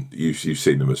you've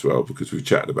seen them as well because we've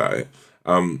chatted about it.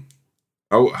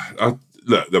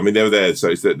 Look, I mean, they're there,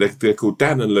 so they're called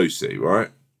Dan and Lucy, right?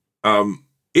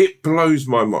 It blows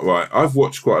my mind. Right, I've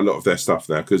watched quite a lot of their stuff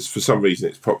now because for some reason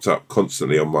it's popped up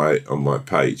constantly on my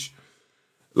page.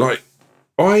 Like,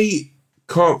 I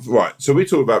can't. Right, so we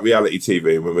talk about reality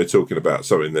TV when we're talking about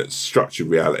something that's structured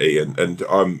reality, and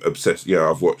I'm obsessed.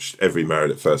 I've watched every Married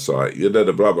at First Sight,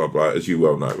 blah blah blah, as you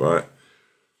well know, right?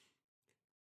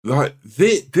 Like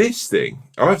this thing,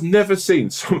 I've never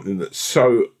seen something that's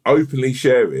so openly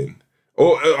sharing.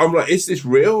 Or I'm like, is this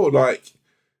real? Like,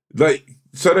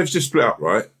 so they've just split up,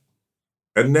 right?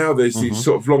 And now there's these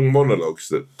sort of long monologues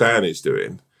that Dan is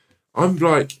doing. I'm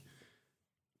like,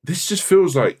 this just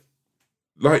feels like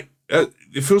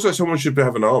it feels like someone should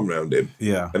have an arm around him.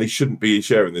 Yeah. And he shouldn't be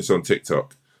sharing this on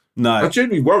TikTok. No. I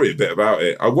genuinely worry a bit about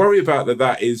it. I worry about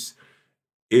that is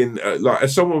in,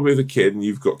 as someone with a kid, and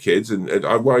you've got kids, and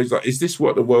I worry, like, is this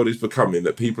what the world is becoming?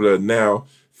 That people are now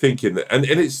thinking that, and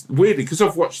it's weirdly, because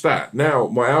I've watched that, now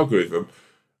my algorithm,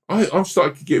 I'm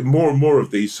starting to get more and more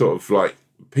of these sort of like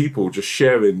people just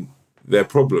sharing their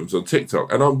problems on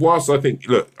TikTok. And whilst I think,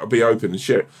 look, I'll be open and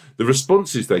share, the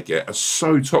responses they get are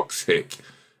so toxic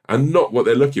and not what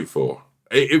they're looking for.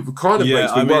 It kind of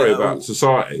makes me worry about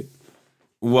society.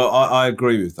 Well, I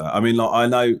agree with that. I mean, like, I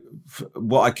know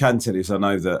what I can tell you is I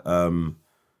know that I'm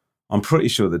pretty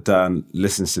sure that Dan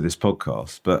listens to this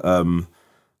podcast, but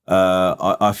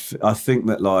I think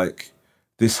that like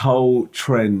this whole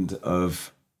trend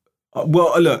of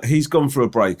look, he's gone through a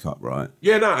breakup, right?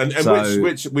 Yeah, no, and so,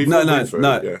 which we've all been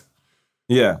through.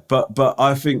 Yeah, but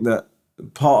I think that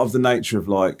part of the nature of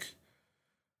like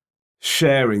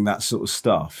sharing that sort of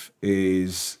stuff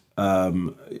is. I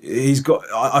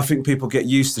think people get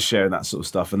used to sharing that sort of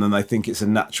stuff and then they think it's a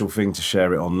natural thing to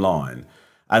share it online.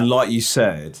 And like you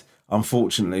said,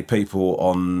 unfortunately, people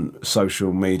on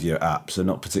social media apps are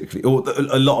not particularly, or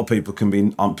a lot of people can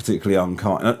be particularly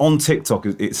unkind. And on TikTok,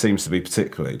 it seems to be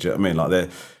particularly, do you know what I mean? Like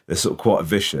they're sort of quite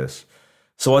vicious.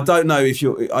 So I don't know if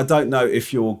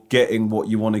you're getting what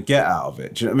you want to get out of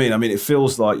it. Do you know what I mean? I mean, it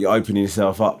feels like you're opening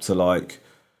yourself up to like,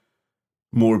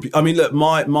 more. I mean, look.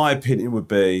 My opinion would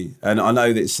be, and I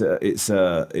know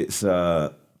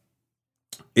that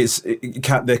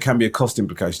there can be a cost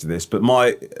implication to this, but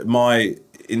my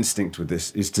instinct with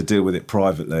this is to deal with it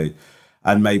privately,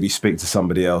 and maybe speak to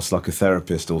somebody else, like a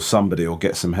therapist or somebody, or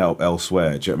get some help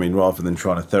elsewhere. Do you know what I mean? Rather than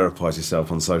trying to therapize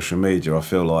yourself on social media, I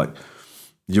feel like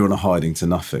you're on a hiding to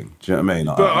nothing. Do you know what I mean?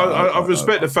 But I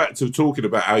respect the fact of talking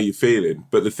about how you're feeling,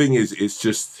 but the thing is, it's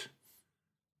just.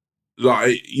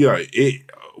 Like,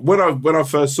 when I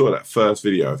first saw that first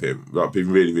video of him, like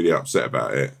being really, really upset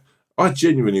about it, I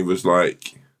genuinely was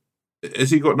like,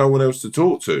 has he got no one else to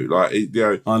talk to? Like,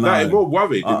 I'm more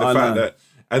worried in the fact that,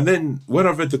 and then when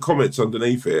I read the comments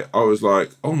underneath it, I was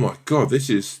like, oh my God,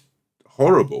 this is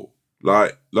horrible.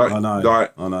 I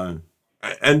know.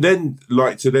 And then,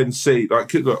 like, to then see,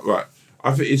 like, look, right,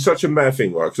 I think it's such a mad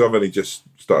thing, right? Because I've only just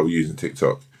started using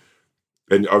TikTok.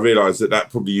 And I realised that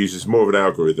probably uses more of an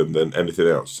algorithm than anything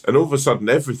else. And all of a sudden,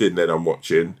 everything that I'm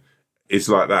watching is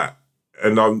like that.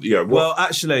 And Well,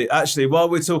 actually, while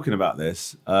we're talking about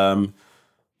this,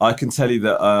 I can tell you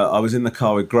that I was in the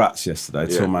car with Gratz yesterday,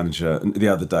 tour manager, the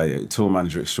other day, tour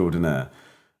manager extraordinaire.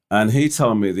 And he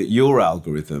told me that your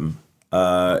algorithm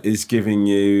is giving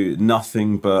you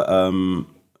nothing but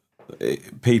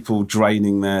people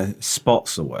draining their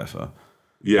spots or whatever.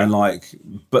 Yeah, and like,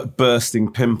 but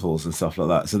bursting pimples and stuff like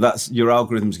that. So that's your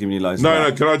algorithm's giving you loads.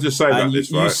 No. Can I just say that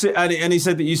this right? And he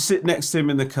said that you sit next to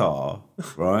him in the car,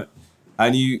 right,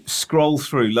 and you scroll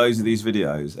through loads of these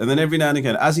videos, and then every now and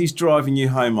again, as he's driving you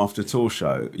home after a tour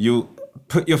show, you'll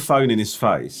put your phone in his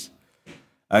face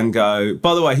and go.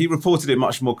 By the way, he reported it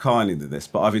much more kindly than this,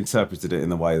 but I've interpreted it in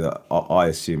the way that I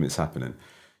assume it's happening.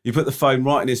 You put the phone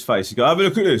right in his face. You go, have a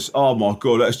look at this. Oh my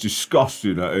God, that's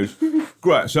disgusting. That is.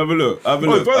 Great. Have a look. Have a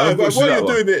look.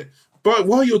 But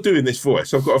while you're doing this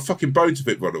voice, I've got a fucking bone to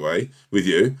pick, by the way, with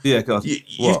you. Yeah, God.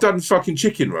 You've done fucking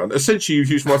Chicken Run. Essentially, you've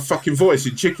used my fucking voice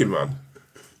in Chicken Run.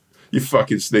 You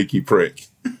fucking sneaky prick.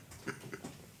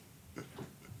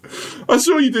 I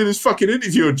saw you do this fucking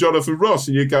interview with Jonathan Ross,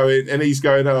 and you're going, and he's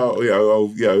going,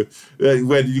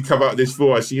 where did you come up with this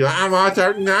voice? And you're like, I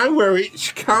don't know where it's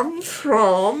come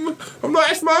from. I'm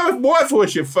like, it's my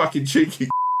voice, you fucking cheeky.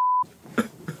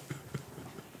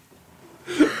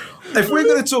 If we're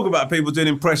going to talk about people doing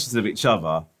impressions of each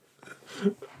other,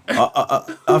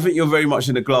 I think you're very much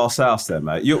in a glass house there,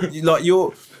 mate.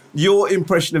 Your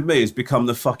impression of me has become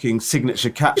the fucking signature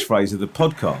catchphrase of the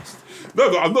podcast. No,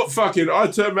 but I'm not fucking... I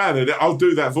turn around and I'll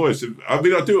do that voice. I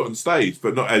mean, I do it on stage,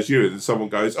 but not as you. And someone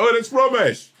goes, oh, that's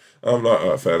Ramesh. I'm like,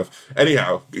 oh, fair enough.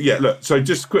 Anyhow, yeah, look, so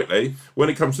just quickly, when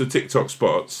it comes to TikTok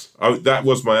spots, that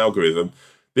was my algorithm.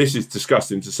 This is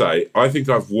disgusting to say. I think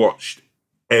I've watched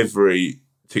every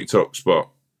TikTok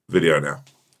spot video now.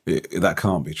 That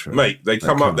can't be true, mate. They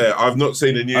come up there. I've not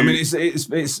seen a new. I mean,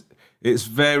 it's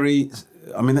very.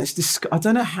 I mean, I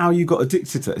don't know how you got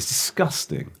addicted to it. It's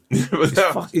disgusting. It's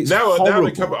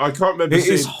horrible. I can't remember. It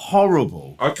is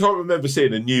horrible. I can't remember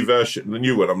seeing a new version, the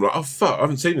new one. I'm like, oh fuck, I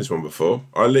haven't seen this one before.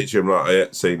 I literally am like, yeah,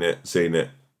 seen it,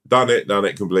 done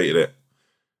it, completed it.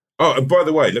 Oh, and by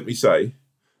the way, let me say,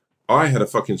 I had a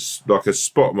fucking like a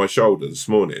spot on my shoulder this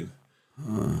morning.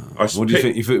 What do you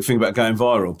think? You think about going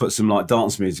viral? Put some like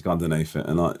dance music underneath it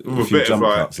and like a few jump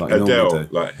cuts, like Adele,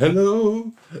 like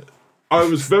hello. I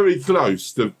was very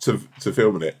close to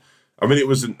filming it. I mean, it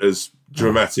wasn't as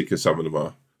dramatic as some of them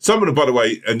are. Some of them, by the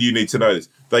way, and you need to know this,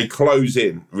 they close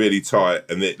in really tight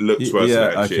and it looks worse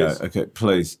than it actually is. Okay,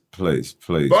 please. But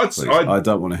please. I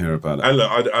don't want to hear about it. And look,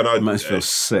 it makes me feel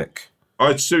sick.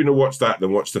 I'd sooner watch that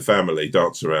than watch the family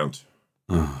dance around.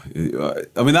 Oh,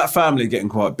 I mean, that family are getting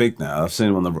quite big now. I've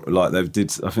seen them on I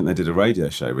think they did a radio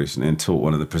show recently and taught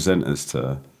one of the presenters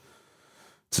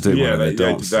to do one of their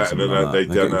dances. They did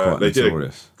that, and they did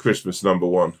a Christmas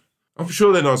 #1. I'm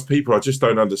sure they're nice people. I just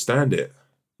don't understand it.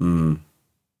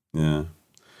 Yeah.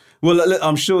 Well,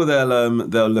 I'm sure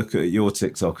they'll look at your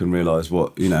TikTok and realise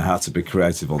how to be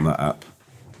creative on that app.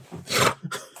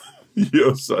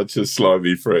 You're such a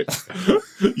slimy prick.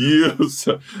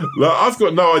 I've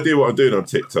got no idea what I'm doing on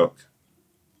TikTok.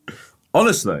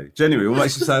 Honestly, genuinely, what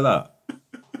makes you say that?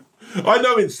 I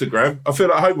know Instagram. I feel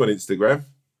at home on Instagram.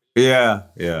 Yeah.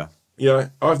 Yeah,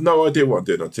 I have no idea what I'm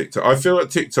doing on TikTok. I feel at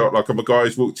TikTok like I'm a guy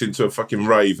who's walked into a fucking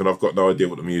rave and I've got no idea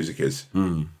what the music is.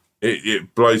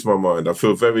 It blows my mind. I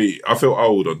feel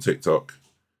old on TikTok.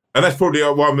 And that's probably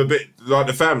why I'm a bit like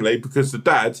the family, because the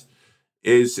dad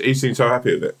he seems so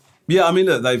happy with it. Yeah, I mean,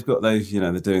 look, they're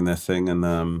doing their thing,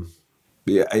 and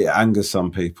it angers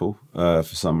some people for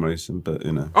some reason, but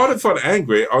I don't find it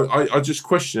angry. I just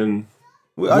question.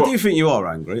 I do think you are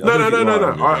angry. No.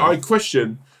 I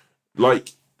question,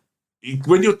 like,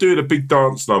 when you're doing a big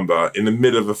dance number in the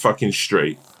middle of a fucking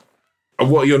street,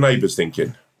 what are your neighbours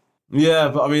thinking? Yeah,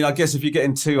 but I mean, I guess if you're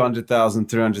getting 200,000,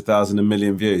 300,000, a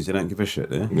million views, you don't give a shit,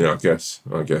 do you? Yeah, I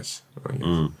guess.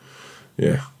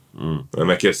 Yeah. And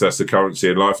I guess that's the currency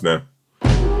in life now.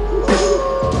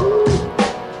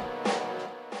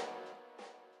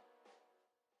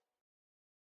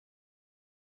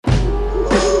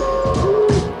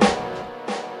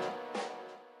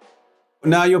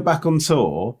 Now you're back on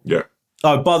tour. Yeah.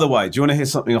 Oh, by the way, do you want to hear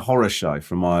something, a horror show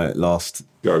from my last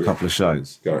couple of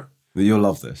shows? Go. You'll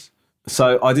love this.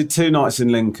 So I did 2 nights in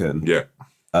Lincoln. Yeah.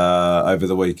 Over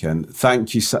the weekend.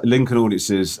 Thank you, Lincoln audience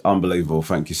is unbelievable.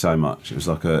 Thank you so much. It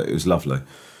was lovely.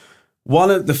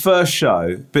 One of the first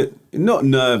show, bit not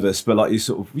nervous, but like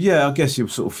I guess you're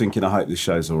sort of thinking, I hope this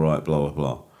show's all right, blah blah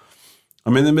blah.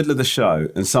 I'm in the middle of the show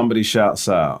and somebody shouts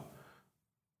out,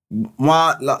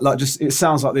 it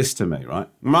sounds like this to me, right?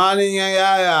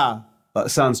 Like it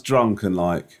sounds drunk and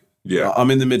like I'm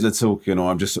in the middle of talking,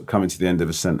 or I'm just sort of coming to the end of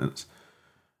a sentence,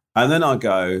 and then I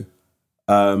go,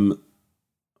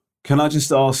 can I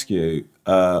just ask you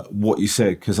what you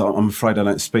said? Because I'm afraid I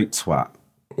don't speak twat.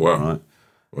 Wow. Right?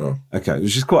 Wow. Okay, it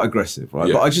was just quite aggressive, right?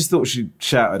 Yeah. But I just thought she'd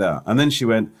shout it out. And then she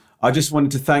went, I just wanted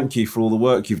to thank you for all the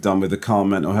work you've done with the Calm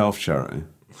Mental Health Charity.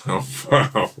 Oh,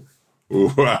 wow.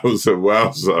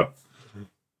 Wowza.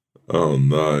 Oh,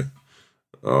 no.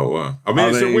 Oh, wow. I mean,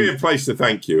 it's a weird place to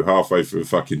thank you halfway through a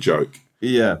fucking joke.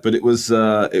 Yeah, but it was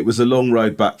a long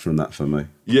road back from that for me.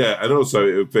 Yeah, and also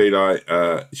it would be like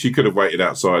she could have waited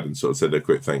outside and sort of said a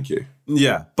quick thank you.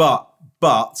 Yeah, but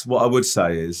what I would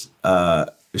say is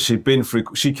she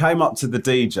came up to the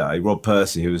DJ Rob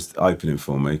Percy, who was opening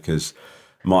for me, because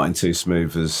Martin Too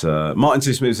Smooth is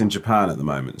in Japan at the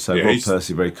moment. So Rob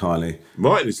Percy very kindly.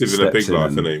 Martin is living a big life,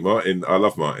 isn't he? Martin, I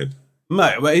love Martin.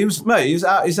 He's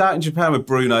out in Japan with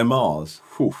Bruno Mars.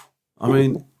 Whew. I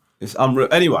mean, it's unreal.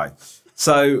 Anyway.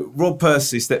 So Rob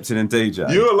Percy stepped in and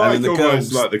DJ. You're like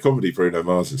almost like the comedy Bruno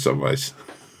Mars in some ways.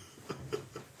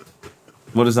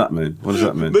 What does that mean? What does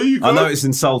that mean? No, I know it's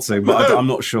insulting, but I'm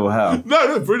not sure how.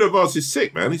 No, Bruno Mars is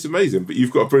sick, man. He's amazing. But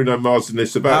you've got Bruno Mars in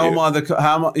this about How you. am I the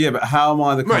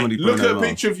comedy Mate, look Bruno at a Mars?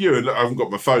 picture of you, and look, I haven't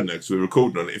got my phone now because we're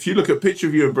recording on it. If you look at a picture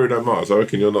of you and Bruno Mars, I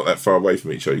reckon you're not that far away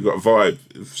from each other. You've got a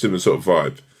vibe, similar sort of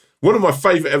vibe. One of my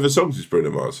favourite ever songs is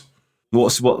Bruno Mars.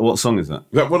 What song is that?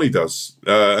 That one he does.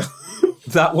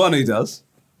 That one he does?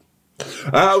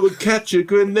 I would catch a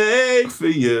grenade for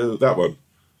you. That one.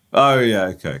 Oh, yeah,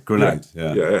 okay. Grenade,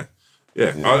 yeah.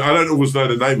 Yeah. I don't always know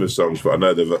the name of songs, but I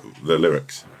know the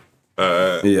lyrics.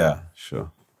 Yeah,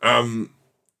 sure. Can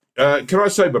I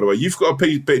say, by the way, you've got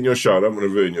a bit in your show, I don't want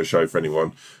to ruin your show for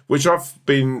anyone, which I've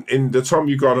been, in the time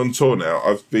you've gone on tour now,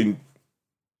 a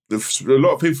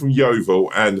lot of people from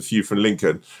Yeovil and a few from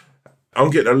Lincoln. I'm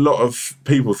getting a lot of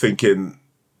people thinking,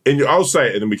 I'll say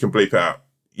it and then we can bleep it out.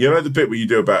 You know the bit where you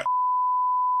do about...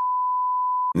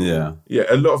 Yeah. Yeah,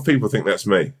 a lot of people think that's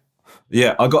me.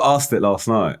 Yeah, I got asked it last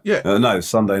night. Yeah. No,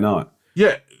 Sunday night.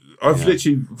 Yeah,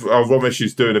 Ramesh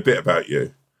is doing a bit about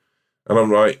you. And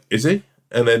I'm like, is he?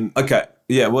 And then... Okay,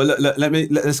 yeah, well,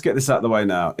 let's get this out of the way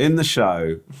now. In the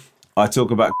show, I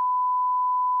talk about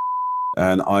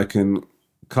and I can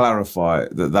clarify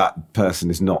that person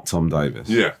is not Tom Davis.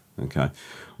 Yeah. Okay.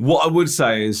 What I would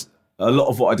say is a lot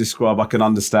of what I describe, I can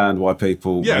understand why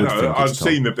people Yeah, would think I've it's Tom.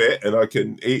 seen the bit and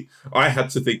I had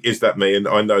to think, is that me? And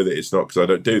I know that it's not because I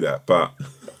don't do that, but...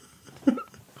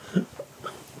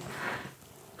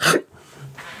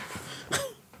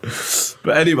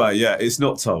 But anyway, yeah, it's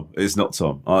not Tom. It's not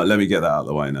Tom. All right, let me get that out of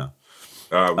the way now.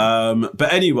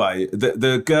 But anyway,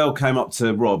 the girl came up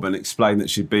to Rob and explained that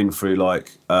she'd been through quite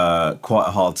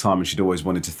a hard time and she'd always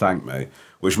wanted to thank me,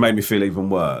 which made me feel even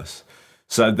worse.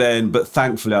 So then, but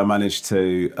thankfully I managed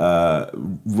to,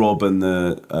 Rob and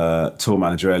the tour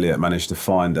manager Elliot managed to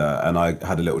find her, and I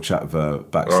had a little chat with her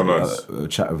backstage. Oh, nice. A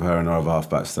chat with her and her other half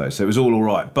backstage. So it was all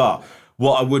right. But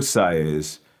what I would say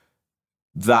is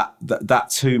that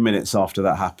 2 minutes after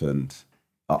that happened,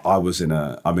 I was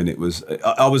I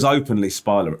was openly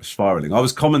spiraling. I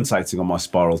was commentating on my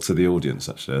spiral to the audience,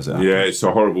 actually. As it happened. Yeah, it's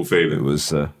a horrible feeling. It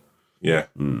was. Yeah.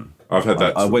 I've had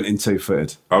that. I went in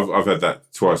 2-footed. I've had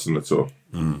that twice on the tour.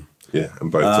 Yeah, and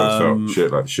both times felt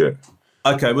shit like shit.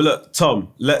 Okay, well look,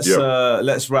 Tom, let's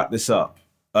wrap this up.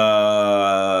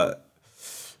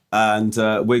 And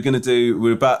we're gonna do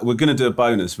a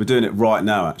bonus. We're doing it right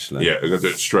now, actually. Yeah, we're gonna do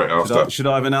it straight after. Should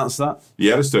I have announced that?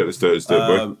 Yeah, let's do it,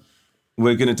 boy.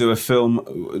 We're going to do a film.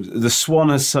 The Swan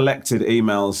has selected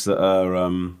emails that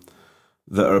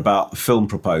are about film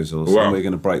proposals, Wow. and we're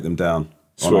going to break them down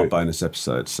on our bonus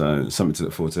episode. So something to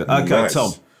look forward to. Okay, Nice.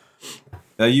 Tom,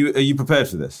 are you prepared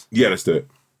for this? Yeah, let's do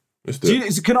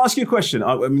it. Can I ask you a question?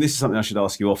 I mean, this is something I should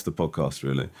ask you off the podcast,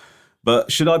 really.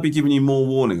 But should I be giving you more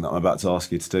warning that I'm about to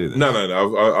ask you to do this? No.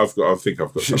 I think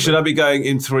I've got something. Should I be going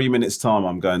in 3 minutes' time?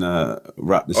 I'm going to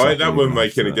wrap this up. That wouldn't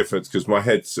make any difference because my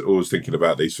head's always thinking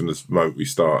about these from the moment we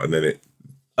start, and then it.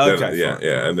 Okay,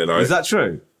 yeah, and then is that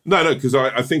true? No, because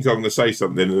I think I'm going to say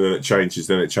something, and then it changes,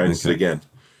 again.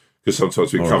 Because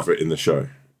sometimes we cover it in the show,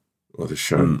 or the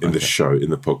show in the show,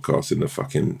 in the podcast, in the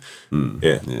fucking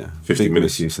 50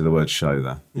 minutes. Use of the word show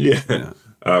there. Yeah.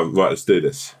 Right, let's do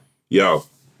this. Yo.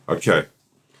 Okay.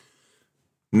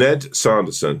 Ned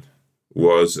Sanderson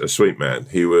was a sweet man.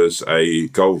 He was a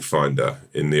gold finder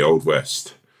in the Old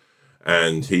West.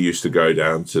 And he used to go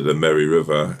down to the Merry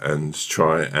River and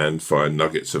try and find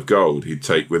nuggets of gold. He'd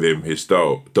take with him his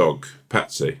dog,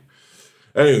 Patsy.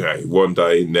 Anyway, one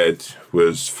day Ned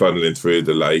was funneling through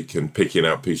the lake and picking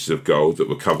out pieces of gold that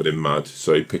were covered in mud.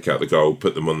 So he'd pick out the gold,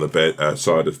 put them on the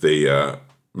side of the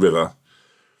river,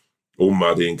 all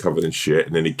muddy and covered in shit,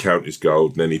 and then he'd count his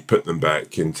gold, and then he'd put them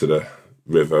back into the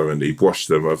river, and he'd wash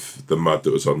them of the mud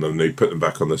that was on them, and he'd put them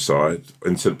back on the side,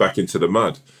 back into the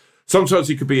mud. Sometimes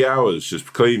he could be hours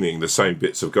just cleaning the same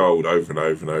bits of gold over and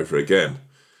over and over again.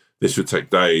 This would take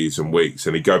days and weeks,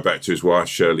 and he'd go back to his wife,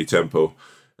 Shirley Temple,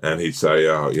 and he'd say,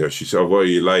 she said, why are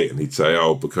you late? And he'd say,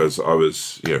 because I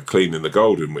was, cleaning the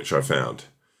gold in which I found.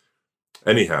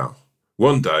 Anyhow,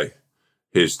 one day,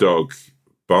 his dog,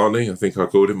 Barney, I think I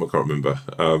called him, I can't remember,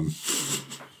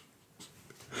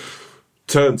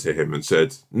 turned to him and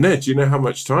said, Ned, you know how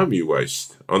much time you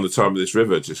waste on the time of this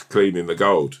river just cleaning the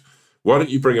gold? Why don't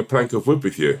you bring a plank of wood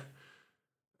with you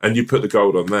and you put the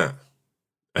gold on that?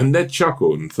 And Ned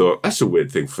chuckled and thought, that's a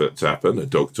weird thing for it to happen, a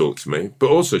dog talked to me, but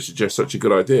also suggests such a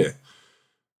good idea.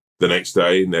 The next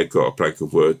day, Ned got a plank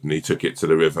of wood and he took it to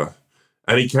the river,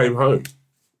 and he came home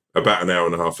about an hour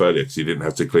and a half earlier because he didn't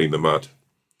have to clean the mud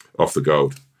off the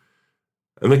gold.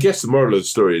 And I guess the moral of the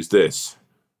story is this.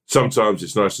 Sometimes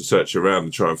it's nice to search around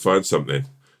and try and find something.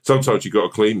 Sometimes you've got to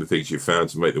clean the things you've found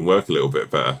to make them work a little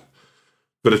bit better.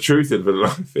 But the truth of the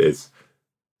life is,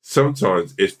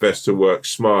 sometimes it's best to work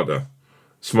smarter,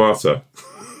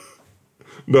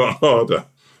 not harder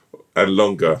and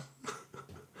longer.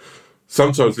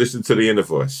 Sometimes listen to the inner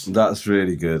voice. That's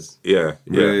really good. Yeah.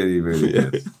 Really, really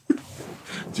good.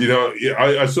 Do you know,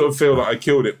 I sort of feel like I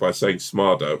killed it by saying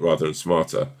smarter rather than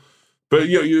smarter. But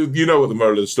you know what the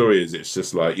moral of the story is. It's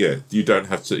just like, you don't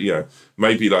have to,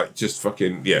 maybe like just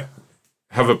fucking,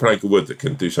 have a plank of wood that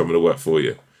can do some of the work for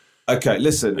you. Okay,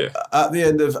 listen. Yeah. At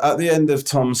the end of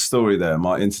Tom's story, there,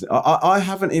 my internet. I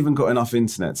haven't even got enough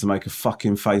internet to make a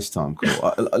fucking FaceTime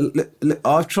call.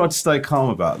 I've tried to stay calm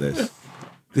about this.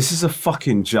 This is a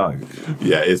fucking joke.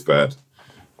 Yeah, it is bad.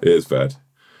 It is bad.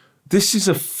 This is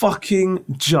a fucking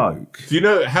joke. Do you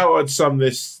know how I'd sum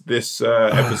this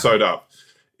episode up?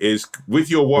 Is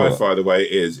with your Wi-Fi the way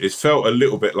it is, it's felt a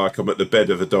little bit like I'm at the bed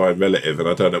of a dying relative, and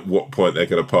I don't know at what point they're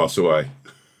going to pass away.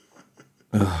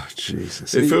 Oh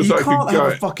Jesus! It feels like you can't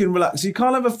have a fucking relaxed. You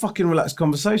can't have a fucking relaxed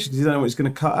conversation because you don't know what it's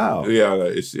going to cut out. Yeah, I know.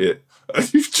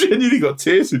 You've genuinely got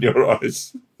tears in your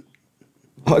eyes.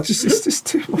 It's just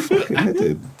too fucking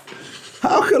headed.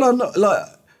 How can I not like?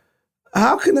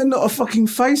 How can there not a fucking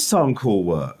FaceTime call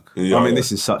work? Yeah, I mean,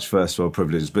 this is such first world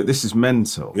privileges, but this is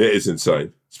mental. It is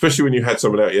insane, especially when you had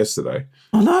someone out yesterday.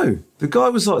 I know. The guy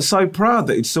was like so proud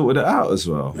that he'd sorted it out as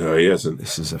well. No, he hasn't.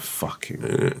 This is a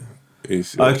fucking.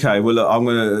 Okay, well,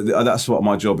 look, that's what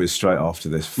my job is straight after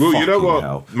this. Well, you know what?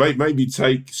 Hell. Maybe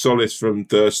take solace from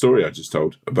the story I just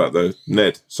told about the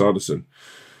Ned Sanderson.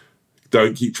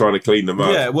 Don't keep trying to clean them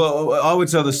up. Yeah, well, I would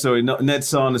tell the story. Ned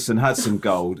Sanderson had some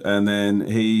gold, and then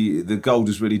the gold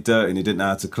was really dirty, and he didn't know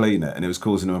how to clean it, and it was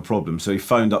causing him a problem. So he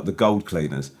phoned up the gold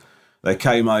cleaners. They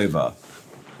came over.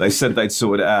 They said they'd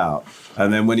sorted it out,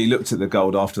 and then when he looked at the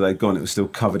gold after they'd gone, it was still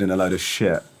covered in a load of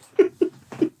shit.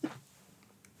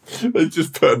 They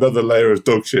just put another layer of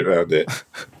dog shit around it.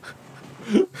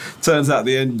 Turns out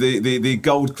the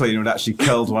gold cleaner had actually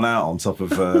curled one out on top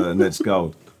of Ned's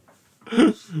gold.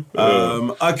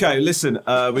 Okay, listen,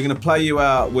 we're going to play you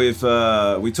out with...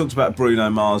 we talked about Bruno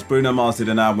Mars. Bruno Mars did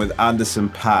an album with Anderson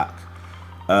 .Paak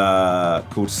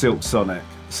called Silk Sonic.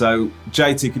 So,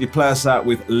 JT, could you play us out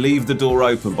with Leave the Door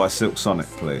Open by Silk Sonic,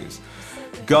 please?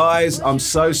 Guys, I'm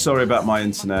so sorry about my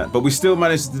internet, but we still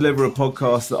managed to deliver a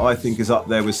podcast that I think is up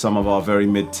there with some of our very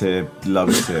mid-tier,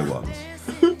 lower-tier ones.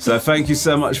 So thank you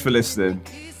so much for listening.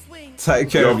 Take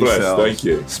care of yourself. Thank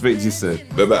you. Speak to you soon.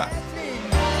 Bye-bye.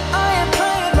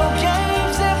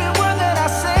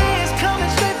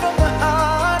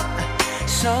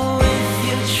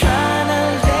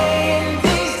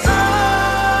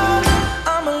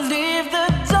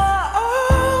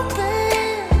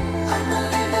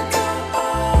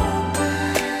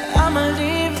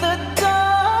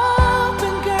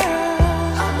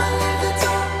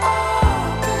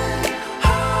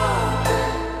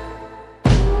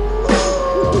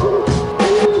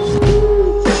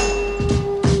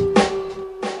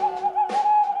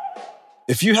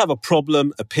 If you have a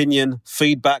problem, opinion,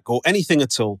 feedback, or anything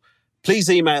at all, please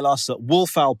email us at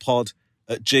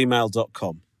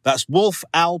wolfowlpod@gmail.com. That's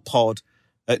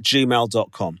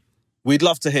wolfowlpod@gmail.com. We'd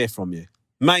love to hear from you,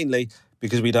 mainly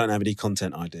because we don't have any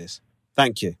content ideas.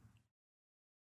 Thank you.